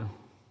 4,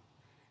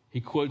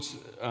 he quotes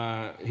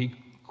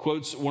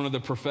one of the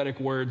prophetic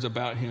words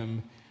about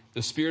him.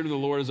 The Spirit of the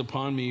Lord is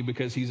upon me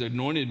because he's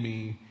anointed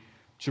me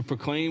to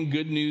proclaim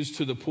good news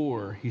to the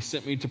poor. He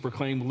sent me to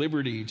proclaim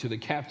liberty to the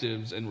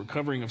captives and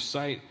recovering of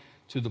sight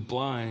to the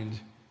blind,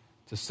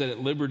 to set at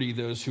liberty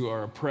those who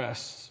are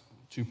oppressed,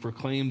 to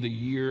proclaim the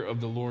year of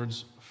the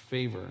Lord's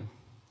favor.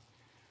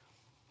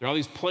 There are all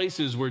these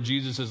places where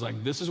Jesus is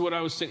like, this is what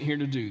I was sent here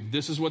to do.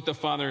 This is what the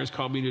Father has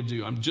called me to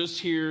do. I'm just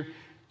here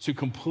to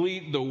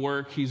complete the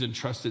work he's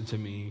entrusted to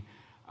me.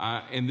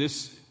 In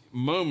this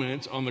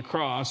moment on the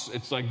cross,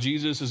 it's like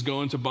Jesus is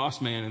going to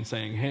boss man and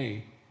saying,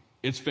 hey,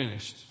 it's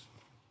finished.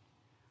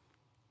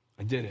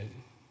 I did it.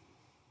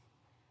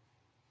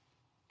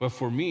 But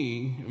for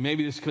me,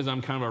 maybe it's because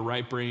I'm kind of a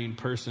right-brained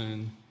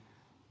person,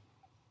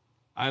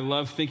 I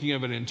love thinking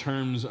of it in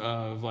terms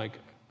of like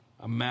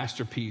a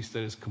masterpiece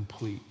that is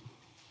complete.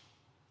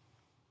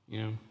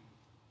 You know?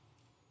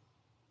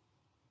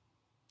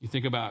 You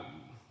think about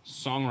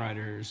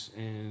songwriters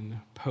and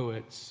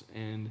poets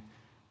and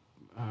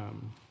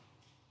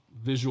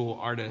visual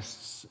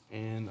artists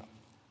and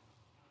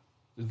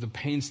the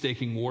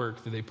painstaking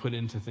work that they put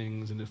into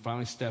things, and to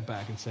finally step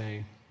back and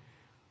say,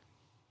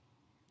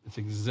 it's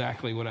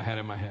exactly what I had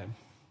in my head.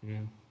 You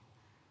know?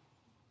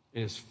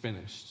 It is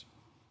finished.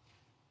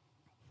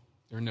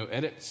 There are no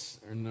edits,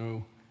 there are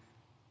no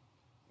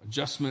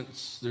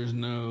adjustments, there's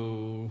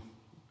no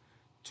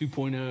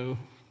 2.0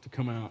 to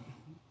come out.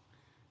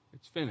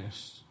 It's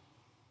finished.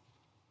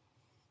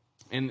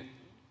 And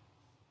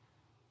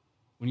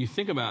when you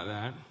think about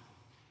that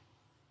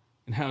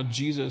and how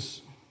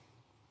Jesus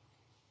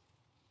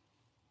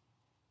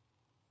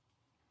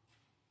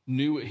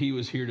knew what he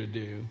was here to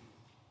do,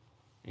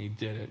 and he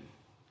did it.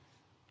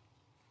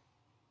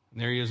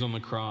 And there he is on the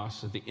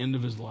cross at the end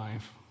of his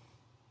life.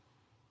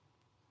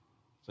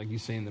 It's like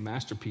he's saying the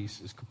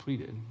masterpiece is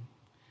completed.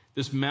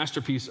 This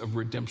masterpiece of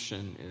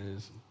redemption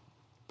is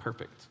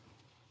perfect.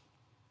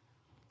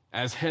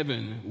 As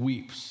heaven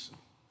weeps,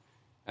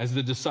 as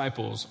the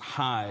disciples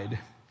hide,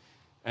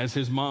 as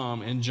his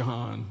mom and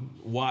John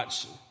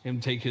watch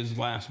him take his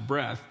last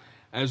breath,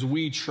 as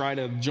we try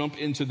to jump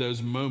into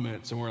those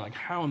moments and we're like,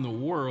 how in the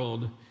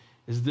world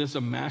is this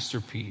a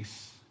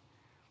masterpiece?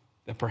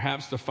 That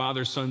perhaps the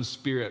Father, Son,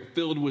 Spirit,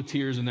 filled with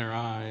tears in their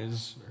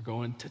eyes, are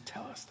going to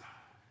tell us that.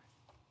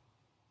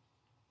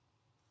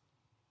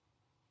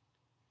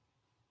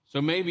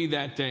 So maybe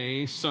that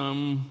day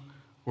some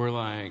were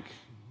like,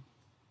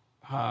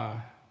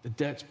 the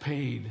debt's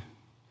paid.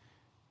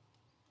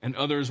 And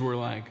others were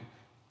like,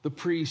 the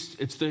priest,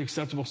 it's the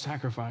acceptable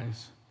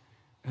sacrifice.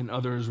 And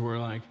others were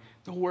like,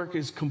 the work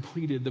is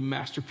completed, the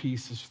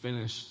masterpiece is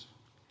finished.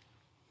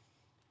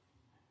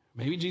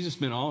 Maybe Jesus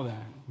meant all of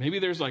that. Maybe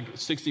there's like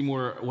 60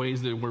 more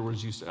ways that word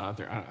was used out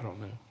there. I don't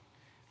know.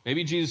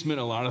 Maybe Jesus meant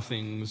a lot of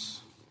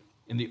things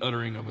in the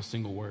uttering of a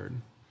single word.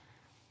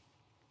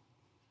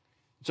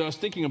 So I was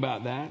thinking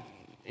about that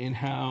and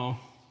how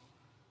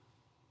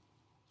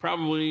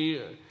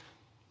probably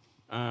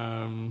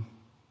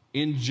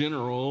in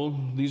general,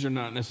 these are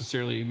not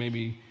necessarily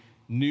maybe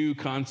new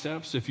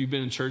concepts. If you've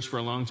been in church for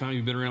a long time,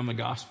 you've been around the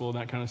gospel,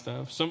 that kind of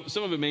stuff. Some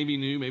of it may be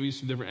new, maybe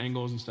some different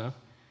angles and stuff.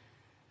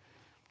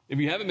 If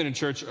you haven't been in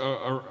church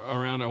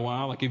around a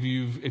while, like if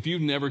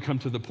you've never come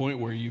to the point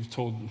where you've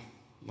told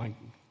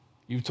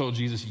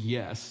Jesus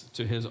yes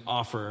to his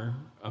offer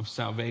of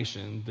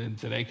salvation, then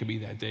today could be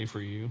that day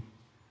for you.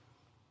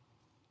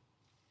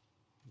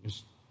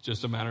 It's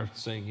just a matter of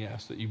saying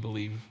yes, that you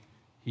believe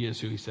he is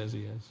who he says he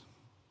is.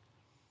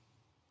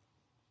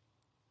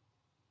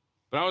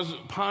 But I was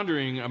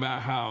pondering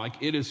about how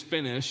like it is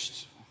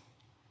finished.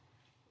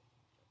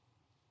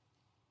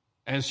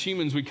 As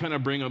humans, we kind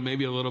of bring up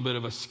maybe a little bit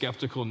of a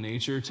skeptical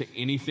nature to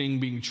anything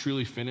being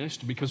truly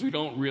finished because we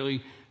don't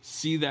really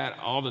see that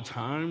all the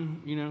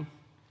time, you know?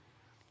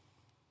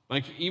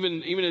 Like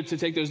even to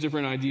take those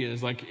different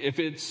ideas, like if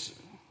it's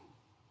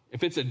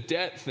a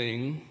debt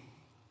thing,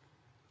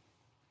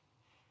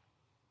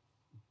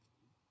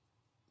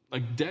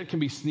 like debt can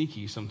be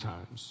sneaky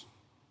sometimes,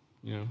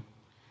 you know?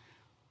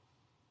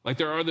 Like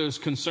there are those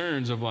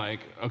concerns of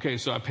like, okay,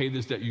 so I paid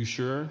this debt, you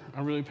sure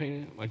I really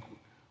paid it? Like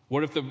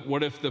what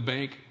if the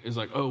bank is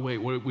like, oh, wait,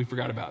 we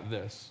forgot about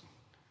this?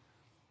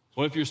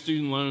 What if your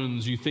student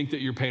loans, you think that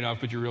you're paid off,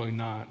 but you're really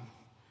not?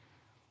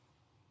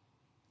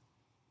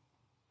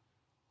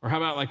 Or how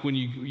about like when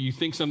you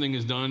think something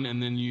is done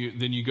and then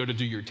you go to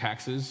do your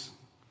taxes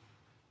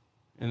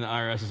and the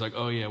IRS is like,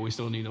 oh, yeah, we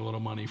still need a little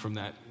money from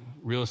that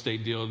real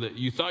estate deal that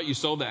you thought you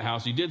sold that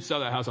house. You did sell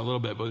that house a little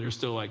bit, but they're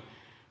still like,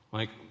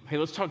 hey,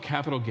 let's talk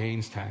capital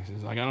gains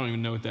taxes. Like I don't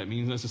even know what that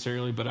means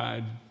necessarily, but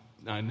I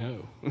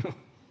know.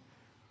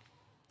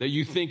 That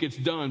you think it's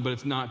done, but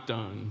it's not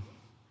done.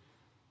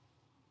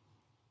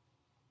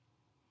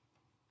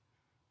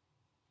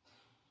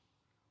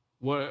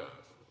 What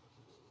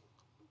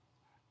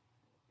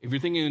if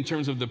you're thinking in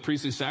terms of the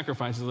priestly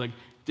sacrifices, like,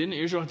 didn't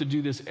Israel have to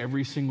do this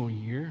every single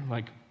year?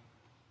 Like,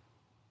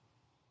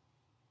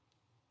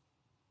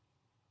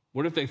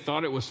 what if they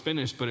thought it was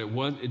finished, but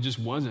it just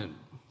wasn't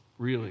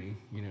really,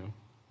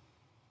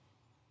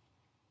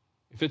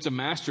 If it's a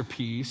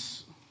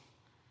masterpiece,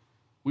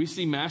 we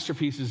see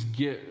masterpieces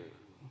get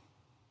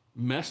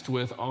messed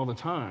with all the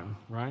time,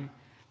 right?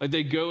 Like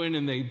they go in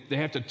and they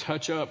have to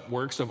touch up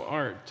works of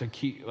art to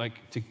keep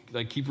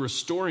keep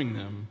restoring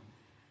them.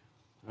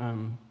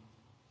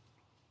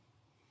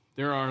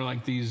 There are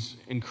like these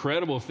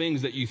incredible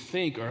things that you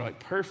think are like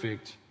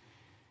perfect,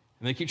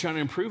 and they keep trying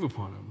to improve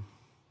upon them.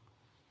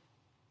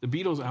 The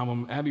Beatles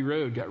album Abbey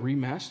Road got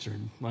remastered.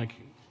 Like,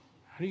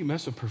 how do you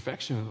mess with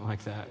perfection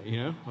like that?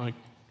 Like,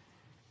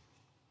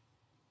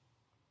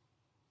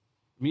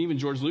 even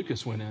George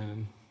Lucas went in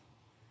and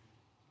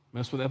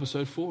messed with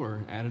episode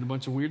 4, added a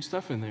bunch of weird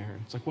stuff in there.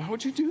 It's like, why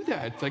would you do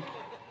that? It's like,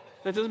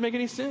 that doesn't make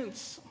any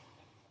sense.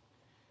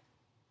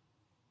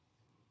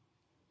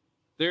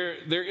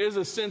 There is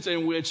a sense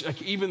in which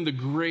like even the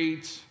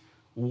great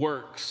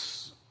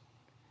works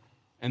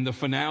and the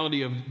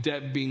finality of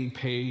debt being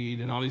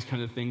paid and all these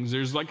kind of things,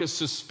 there's like a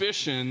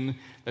suspicion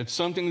that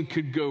something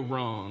could go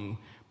wrong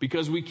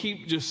because we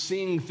keep just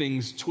seeing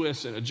things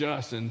twist and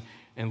adjust and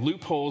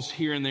loopholes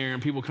here and there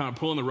and people kind of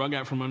pulling the rug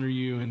out from under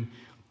you, and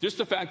just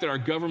the fact that our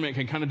government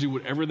can kind of do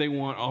whatever they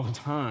want all the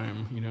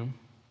time,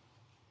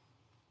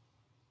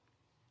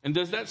 And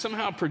does that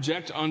somehow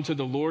project onto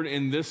the Lord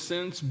in this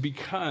sense?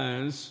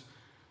 Because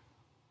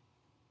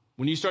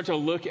when you start to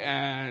look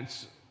at,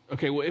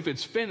 okay, well, if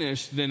it's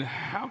finished, then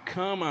how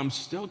come I'm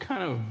still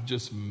kind of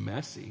just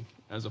messy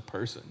as a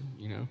person,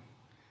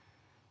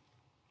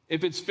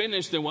 If it's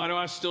finished, then why do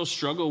I still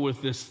struggle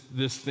with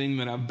this thing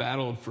that I've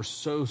battled for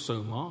so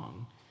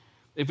long?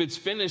 If it's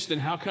finished, then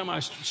how come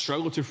I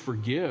struggle to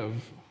forgive?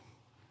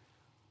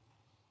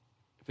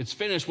 If it's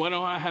finished, why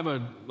don't I have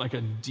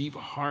a deep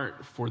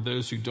heart for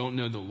those who don't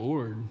know the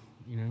Lord,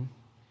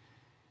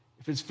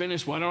 If it's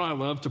finished, why don't I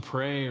love to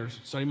pray or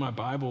study my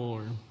Bible?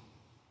 Or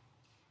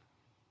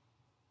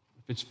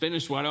if it's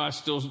finished, why do I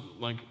still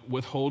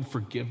withhold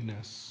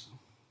forgiveness,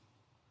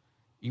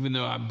 even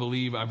though I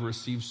believe I've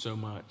received so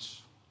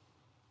much?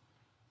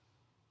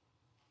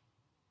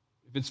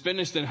 If it's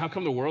finished, then how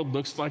come the world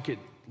looks like it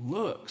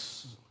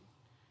looks?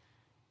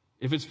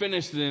 If it's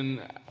finished,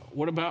 then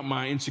what about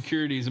my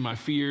insecurities and my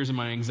fears and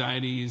my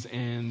anxieties?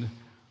 And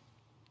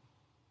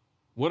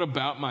what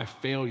about my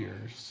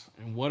failures?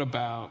 And what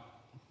about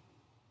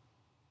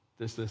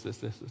this?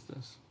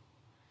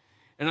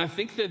 And I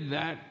think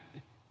that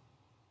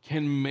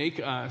can make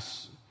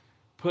us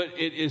put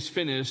 "it is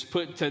finished,"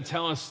 put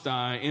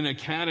tetelestai in a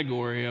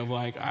category of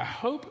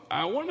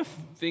I want to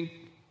think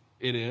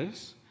it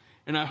is,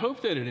 and I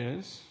hope that it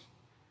is,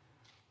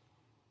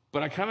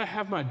 but I kind of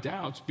have my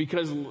doubts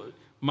because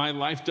my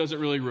life doesn't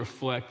really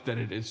reflect that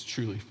it is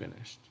truly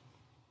finished.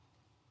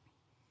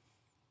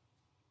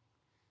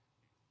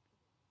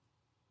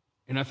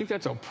 And I think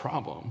that's a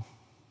problem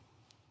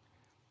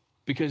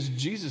because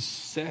Jesus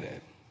said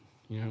it,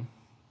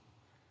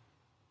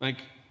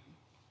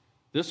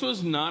 This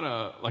was not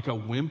a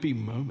wimpy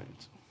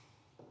moment.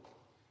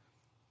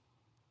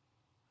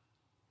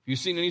 If you've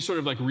seen any sort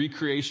of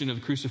recreation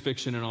of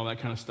crucifixion and all that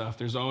kind of stuff,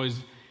 there's always,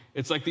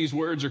 it's like these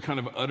words are kind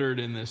of uttered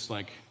in this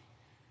like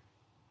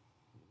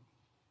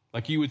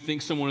you would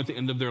think someone at the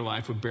end of their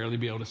life would barely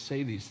be able to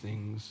say these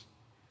things.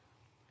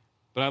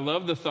 But I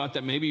love the thought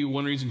that maybe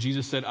one reason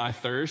Jesus said, "I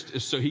thirst,"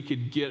 is so he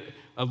could get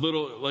a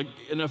little,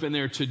 enough in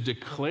there to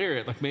declare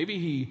it. Maybe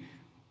he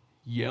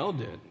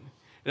yelled it.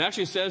 It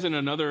actually says in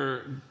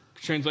another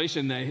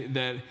translation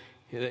that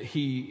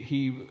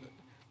he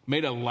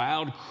made a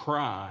loud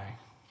cry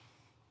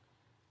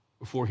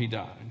before he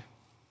died.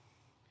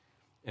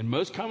 And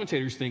most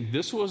commentators think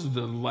this was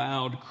the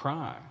loud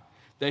cry,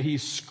 that he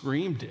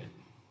screamed it.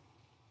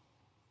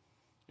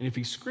 And if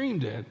he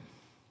screamed it,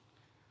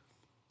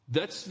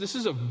 this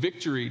is a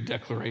victory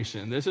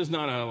declaration. This is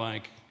not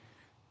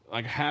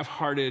a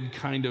half-hearted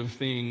kind of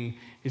thing.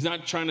 He's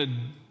not trying to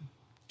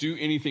do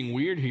anything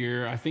weird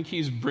here. I think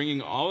he's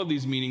bringing all of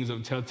these meanings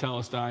of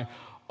tetelestai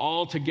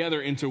all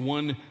together into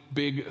one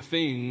big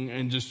thing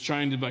and just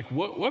trying to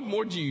what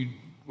more do you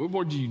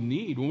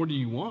need? What more do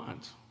you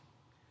want?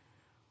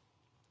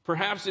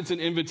 Perhaps it's an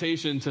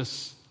invitation to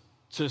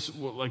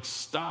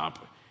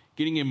stop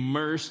getting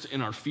immersed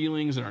in our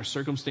feelings and our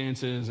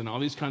circumstances and all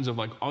these kinds of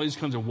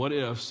what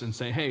ifs and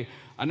say, hey,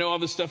 I know all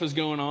this stuff is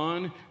going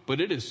on,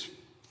 but it is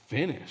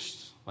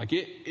finished.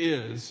 It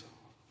is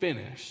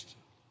finished.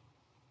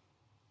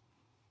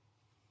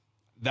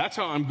 That's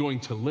how I'm going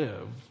to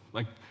live.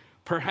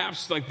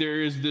 Perhaps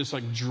there is this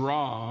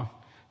draw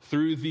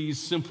through these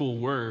simple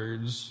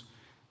words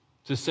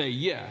to say,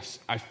 yes,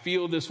 I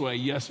feel this way.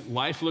 Yes,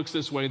 life looks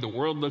this way. The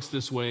world looks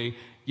this way.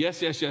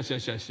 Yes.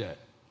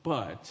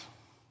 But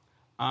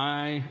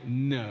I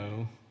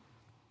know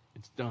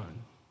it's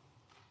done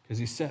because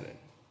he said it.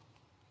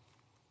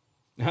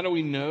 And how do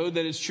we know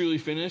that it's truly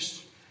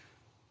finished?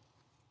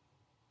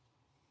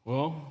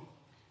 Well,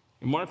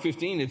 in Mark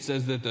 15, it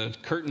says that the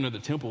curtain of the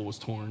temple was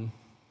torn.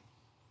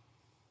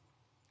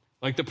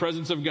 The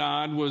presence of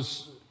God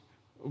was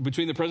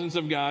between the presence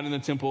of God and the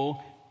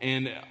temple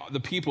and the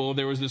people,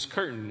 there was this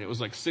curtain. It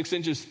was 6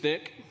 inches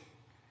thick,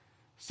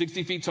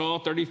 60 feet tall,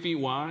 30 feet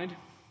wide.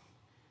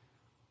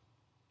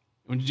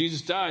 When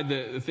Jesus died,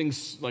 the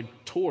things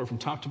like tore from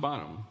top to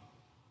bottom.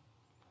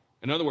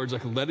 In other words,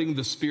 like letting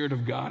the Spirit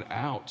of God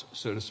out,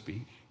 so to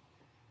speak.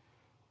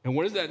 And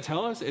what does that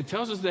tell us? It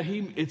tells us that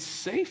it's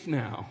safe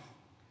now.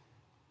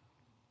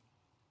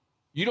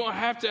 You don't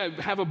have to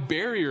have a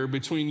barrier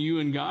between you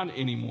and God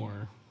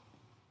anymore.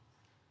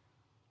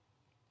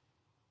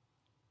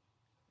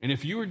 And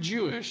if you were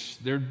Jewish,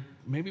 there'd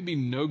maybe be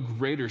no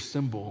greater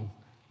symbol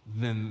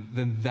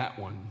than that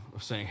one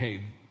of saying,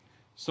 hey,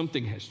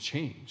 something has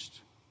changed.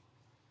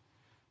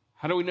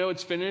 How do we know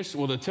it's finished?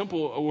 Well, the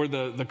temple or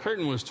the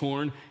curtain was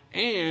torn,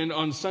 and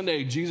on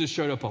Sunday, Jesus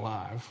showed up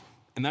alive.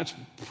 And that's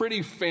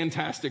pretty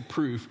fantastic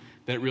proof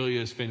that it really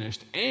is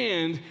finished.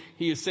 And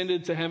he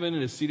ascended to heaven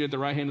and is seated at the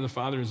right hand of the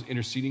Father and is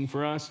interceding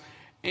for us.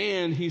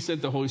 And he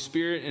sent the Holy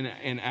Spirit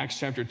in Acts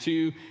chapter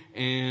 2.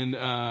 And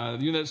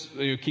that's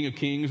King of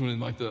Kings, when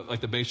like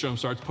the bass drum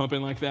starts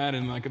pumping like that,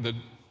 and like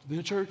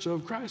the church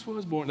of Christ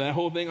was born. That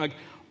whole thing, like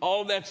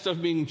all that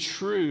stuff being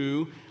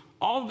true,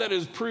 all of that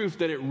is proof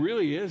that it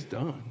really is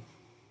done.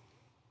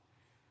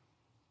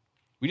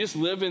 We just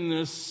live in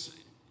this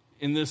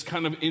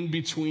kind of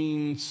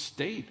in-between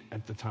state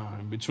at the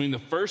time, between the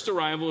first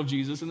arrival of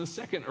Jesus and the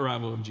second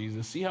arrival of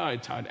Jesus. See how I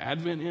tied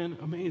Advent in?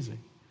 Amazing.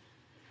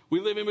 We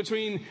live in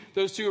between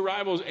those two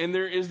arrivals, and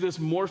there is this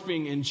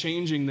morphing and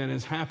changing that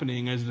is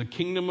happening as the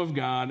kingdom of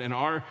God and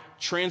our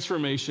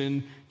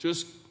transformation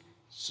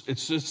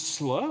it's just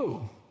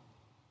slow.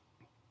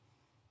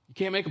 You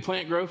can't make a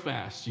plant grow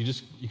fast. You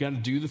got to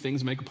do the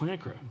things that make a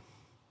plant grow.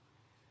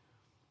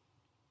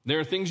 There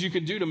are things you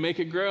can do to make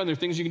it grow, and there are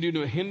things you can do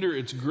to hinder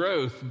its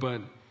growth,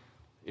 but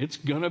it's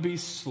going to be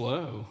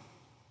slow.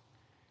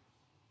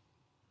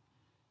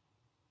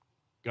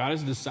 God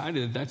has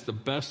decided that that's the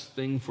best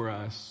thing for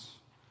us,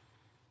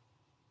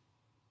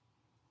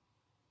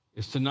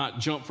 is to not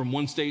jump from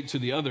one state to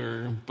the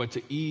other, but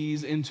to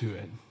ease into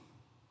it.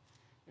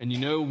 And you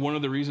know one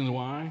of the reasons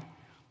why?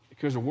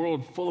 Because there's a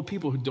world full of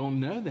people who don't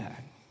know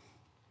that,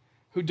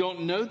 who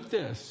don't know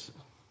this.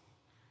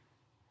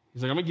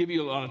 He's like, I'm going to give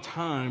you a lot of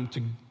time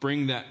to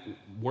bring that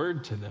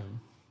word to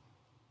them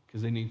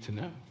because they need to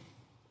know.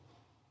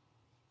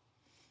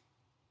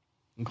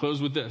 And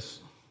close with this.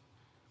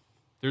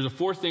 There's a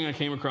fourth thing I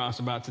came across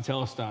about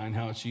tetelestai and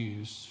how it's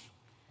used.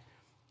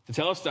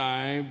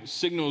 Tetelestai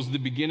signals the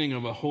beginning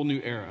of a whole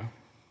new era.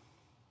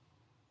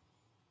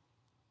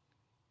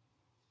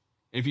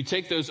 If you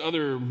take those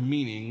other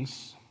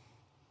meanings,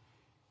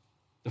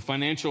 the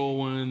financial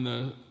one,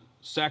 the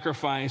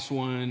sacrifice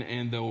one,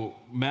 and the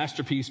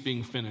masterpiece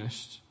being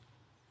finished,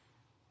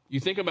 you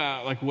think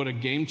about like what a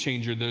game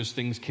changer those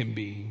things can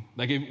be.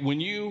 Like when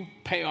you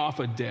pay off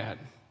a debt,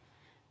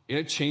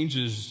 it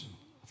changes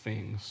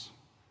things.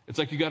 It's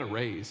like you got a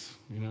raise,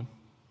 you know.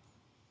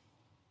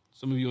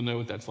 Some of you will know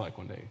what that's like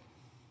one day.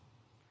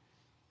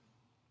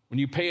 When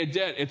you pay a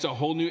debt, it's a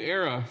whole new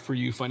era for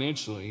you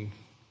financially.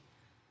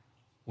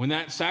 When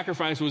that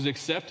sacrifice was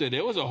accepted,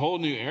 it was a whole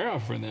new era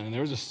for them.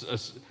 There was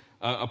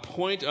a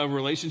point of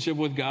relationship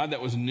with God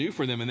that was new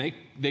for them, and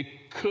they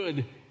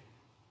could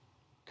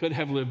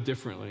have lived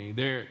differently.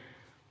 The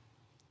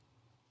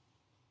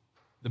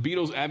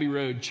Beatles' Abbey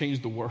Road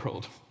changed the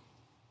world.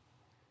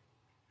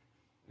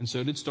 And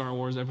so did Star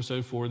Wars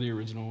Episode 4, the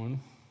original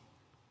one.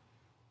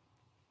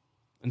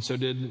 And so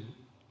did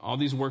all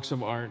these works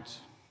of art,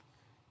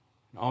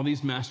 all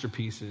these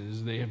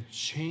masterpieces. They have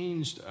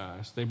changed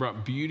us. They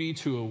brought beauty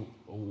to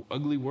an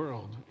ugly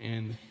world.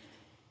 And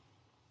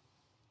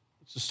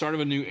it's the start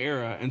of a new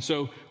era. And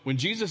so when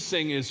Jesus is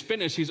saying is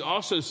finished, he's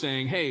also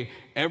saying, hey,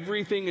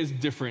 everything is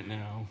different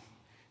now.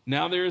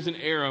 Now there is an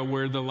era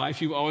where the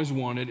life you've always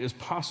wanted is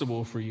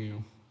possible for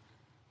you.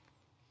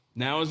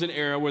 Now is an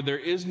era where there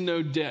is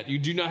no debt. You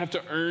do not have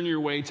to earn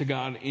your way to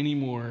God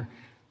anymore.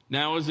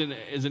 Now is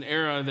an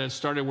era that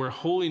started where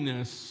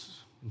holiness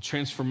and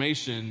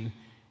transformation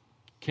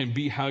can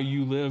be how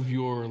you live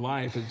your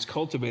life. It's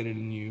cultivated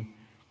in you.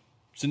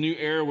 It's a new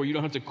era where you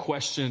don't have to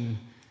question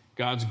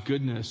God's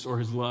goodness or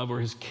his love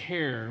or his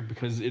care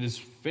because it is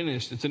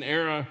finished. It's an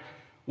era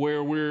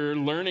where we're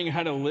learning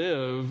how to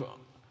live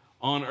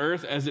on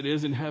earth as it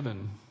is in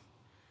heaven.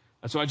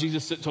 That's why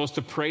Jesus told us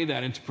to pray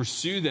that and to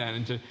pursue that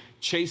and to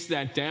chase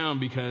that down,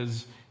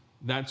 because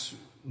that's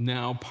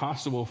now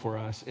possible for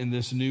us in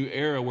this new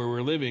era where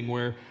we're living,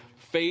 where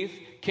faith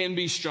can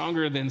be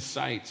stronger than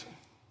sight.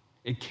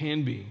 It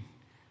can be.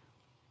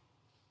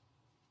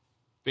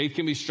 Faith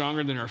can be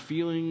stronger than our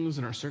feelings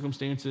and our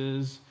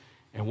circumstances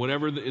and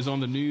whatever is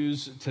on the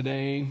news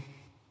today.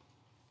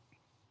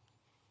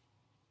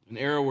 An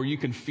era where you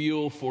can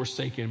feel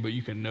forsaken, but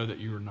you can know that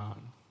you are not.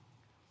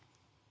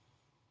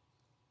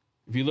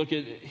 If you look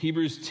at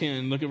Hebrews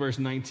 10, look at verse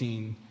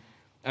 19.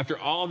 After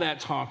all that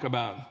talk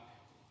about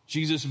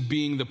Jesus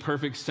being the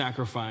perfect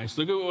sacrifice,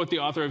 look at what the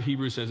author of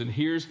Hebrews says. And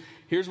here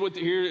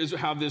is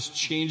how this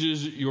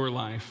changes your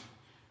life.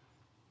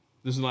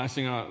 This is the last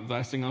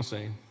thing I'll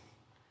say.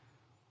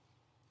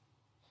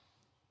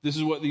 This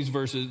is what these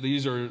verses,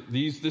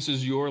 this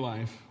is your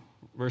life.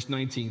 Verse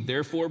 19.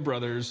 Therefore,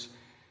 brothers,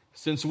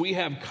 since we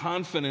have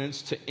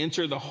confidence to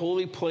enter the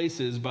holy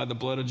places by the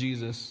blood of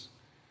Jesus,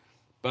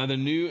 by the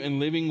new and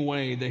living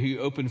way that he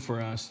opened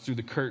for us through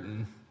the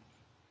curtain,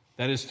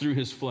 that is through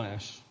his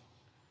flesh.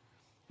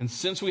 And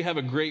since we have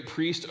a great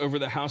priest over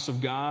the house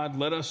of God,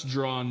 let us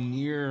draw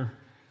near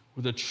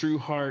with a true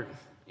heart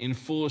in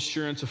full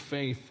assurance of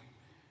faith,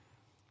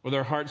 with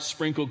our hearts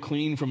sprinkled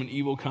clean from an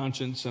evil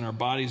conscience and our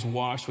bodies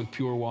washed with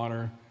pure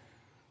water.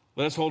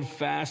 Let us hold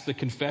fast the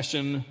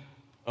confession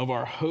of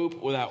our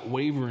hope without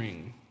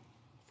wavering,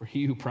 for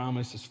he who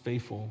promised is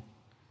faithful.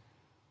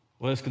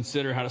 Let us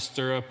consider how to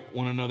stir up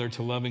one another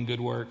to love and good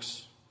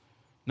works,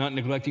 not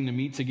neglecting to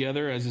meet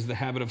together, as is the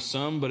habit of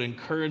some, but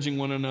encouraging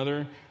one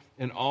another,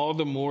 and all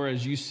the more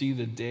as you see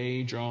the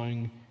day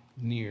drawing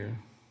near.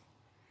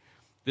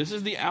 This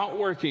is the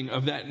outworking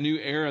of that new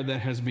era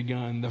that has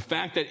begun. The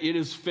fact that it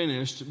is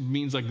finished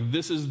means like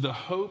this is the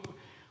hope.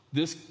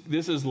 This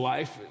is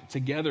life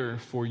together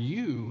for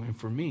you and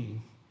for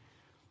me.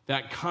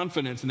 That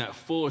confidence and that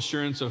full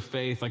assurance of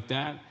faith, like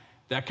that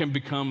can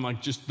become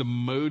like just the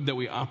mode that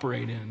we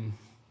operate in.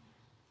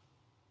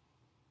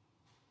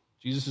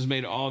 Jesus has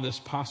made all this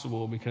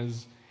possible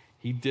because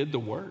he did the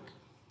work.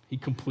 He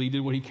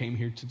completed what he came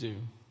here to do.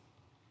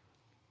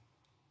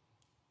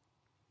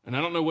 And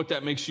I don't know what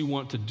that makes you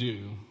want to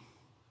do,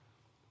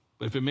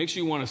 but if it makes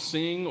you want to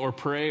sing or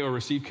pray or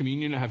receive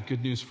communion, I have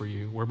good news for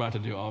you. We're about to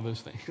do all those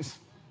things.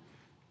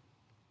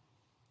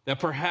 That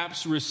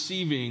perhaps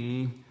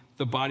receiving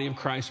the body of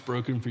Christ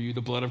broken for you, the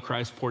blood of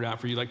Christ poured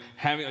out for you,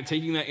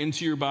 taking that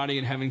into your body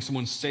and having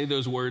someone say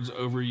those words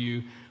over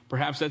you,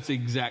 perhaps that's the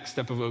exact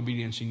step of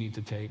obedience you need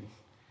to take.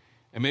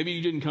 And maybe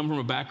you didn't come from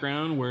a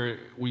background where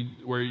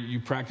you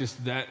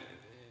practiced that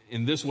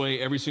in this way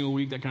every single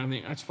week, that kind of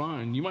thing. That's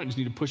fine. You might just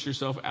need to push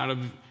yourself out of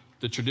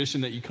the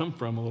tradition that you come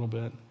from a little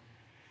bit.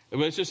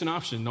 But it's just an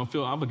option. Don't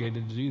feel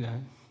obligated to do that.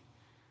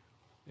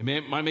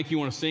 It might make you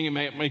want to sing. It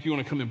might make you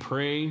want to come and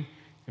pray.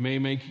 It may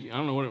make, I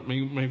don't know what, it may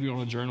make you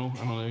want to journal.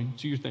 I don't know.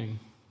 Do your thing.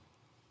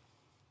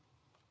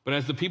 But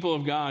as the people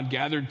of God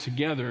gathered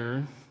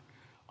together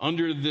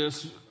under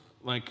this,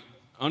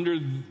 under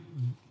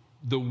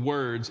the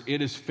words,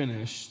 "It is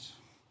finished,"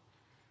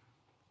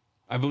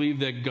 I believe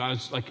that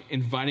God's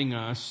inviting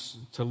us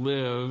to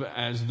live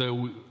as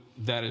though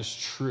that is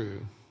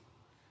true.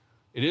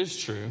 It is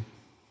true.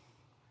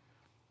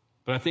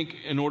 But I think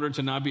in order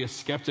to not be a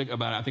skeptic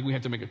about it, I think we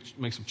have to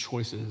make some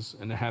choices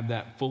and to have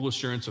that full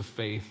assurance of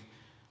faith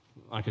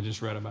like I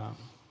just read about.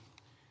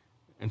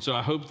 And so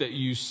I hope that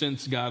you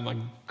sense God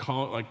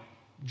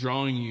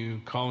drawing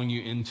you, calling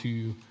you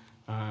into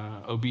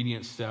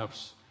obedient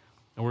steps.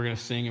 And we're going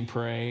to sing and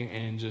pray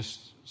and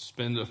just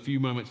spend a few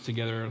moments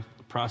together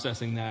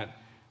processing that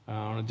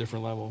on a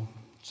different level.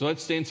 So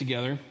let's stand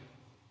together.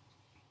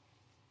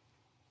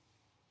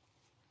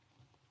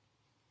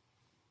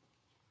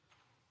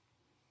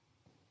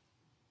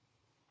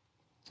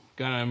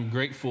 God, I'm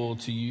grateful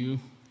to you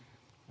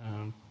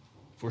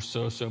for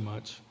so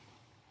much.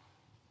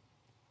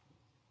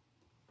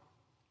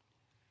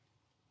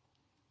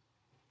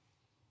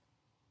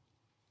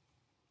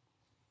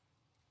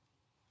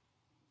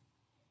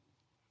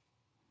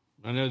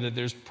 I know that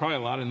there's probably a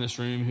lot in this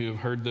room who have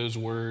heard those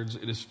words,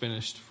 "It is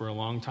finished," for a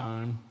long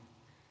time.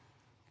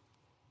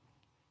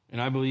 And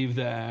I believe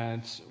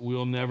that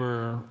we'll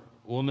never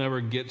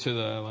get to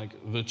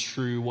the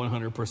true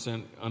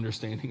 100%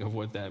 understanding of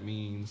what that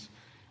means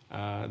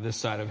this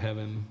side of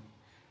heaven.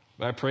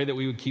 But I pray that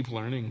we would keep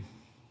learning,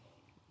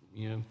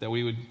 that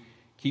we would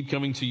keep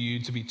coming to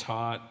you to be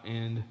taught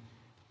and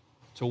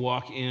to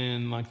walk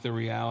in the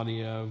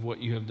reality of what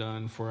you have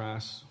done for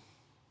us.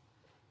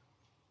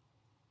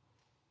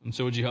 And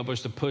so would you help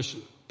us to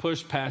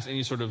push past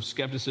any sort of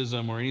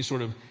skepticism or any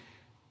sort of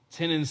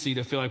tendency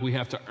to feel like we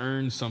have to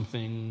earn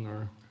something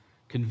or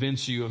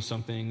convince you of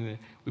something.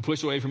 We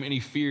push away from any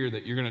fear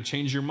that you're going to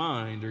change your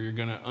mind or you're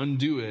going to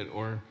undo it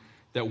or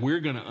that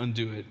we're going to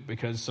undo it,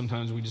 because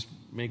sometimes we just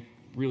make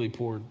really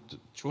poor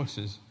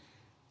choices.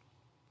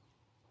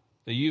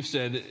 That you've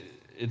said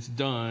it's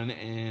done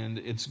and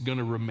it's going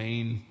to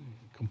remain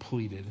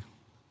completed.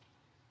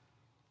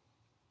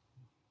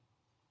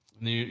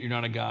 And you're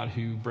not a God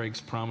who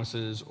breaks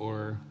promises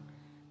or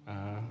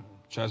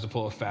tries to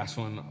pull a fast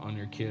one on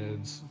your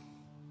kids.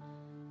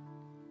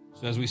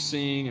 So as we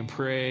sing and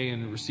pray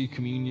and receive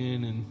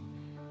communion and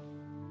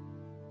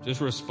just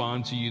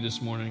respond to you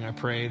this morning, I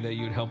pray that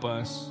you would help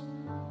us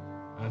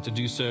to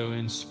do so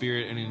in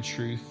spirit and in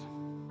truth,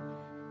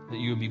 that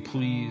you would be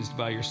pleased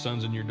by your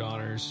sons and your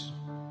daughters,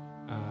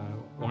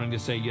 wanting to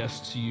say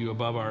yes to you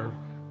above our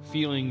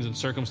feelings and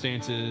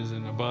circumstances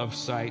and above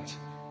sight,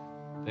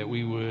 that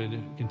we would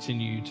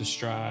continue to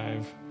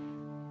strive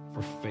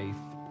for faith.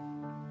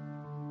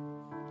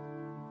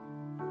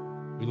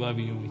 We love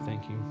you and we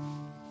thank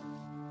you.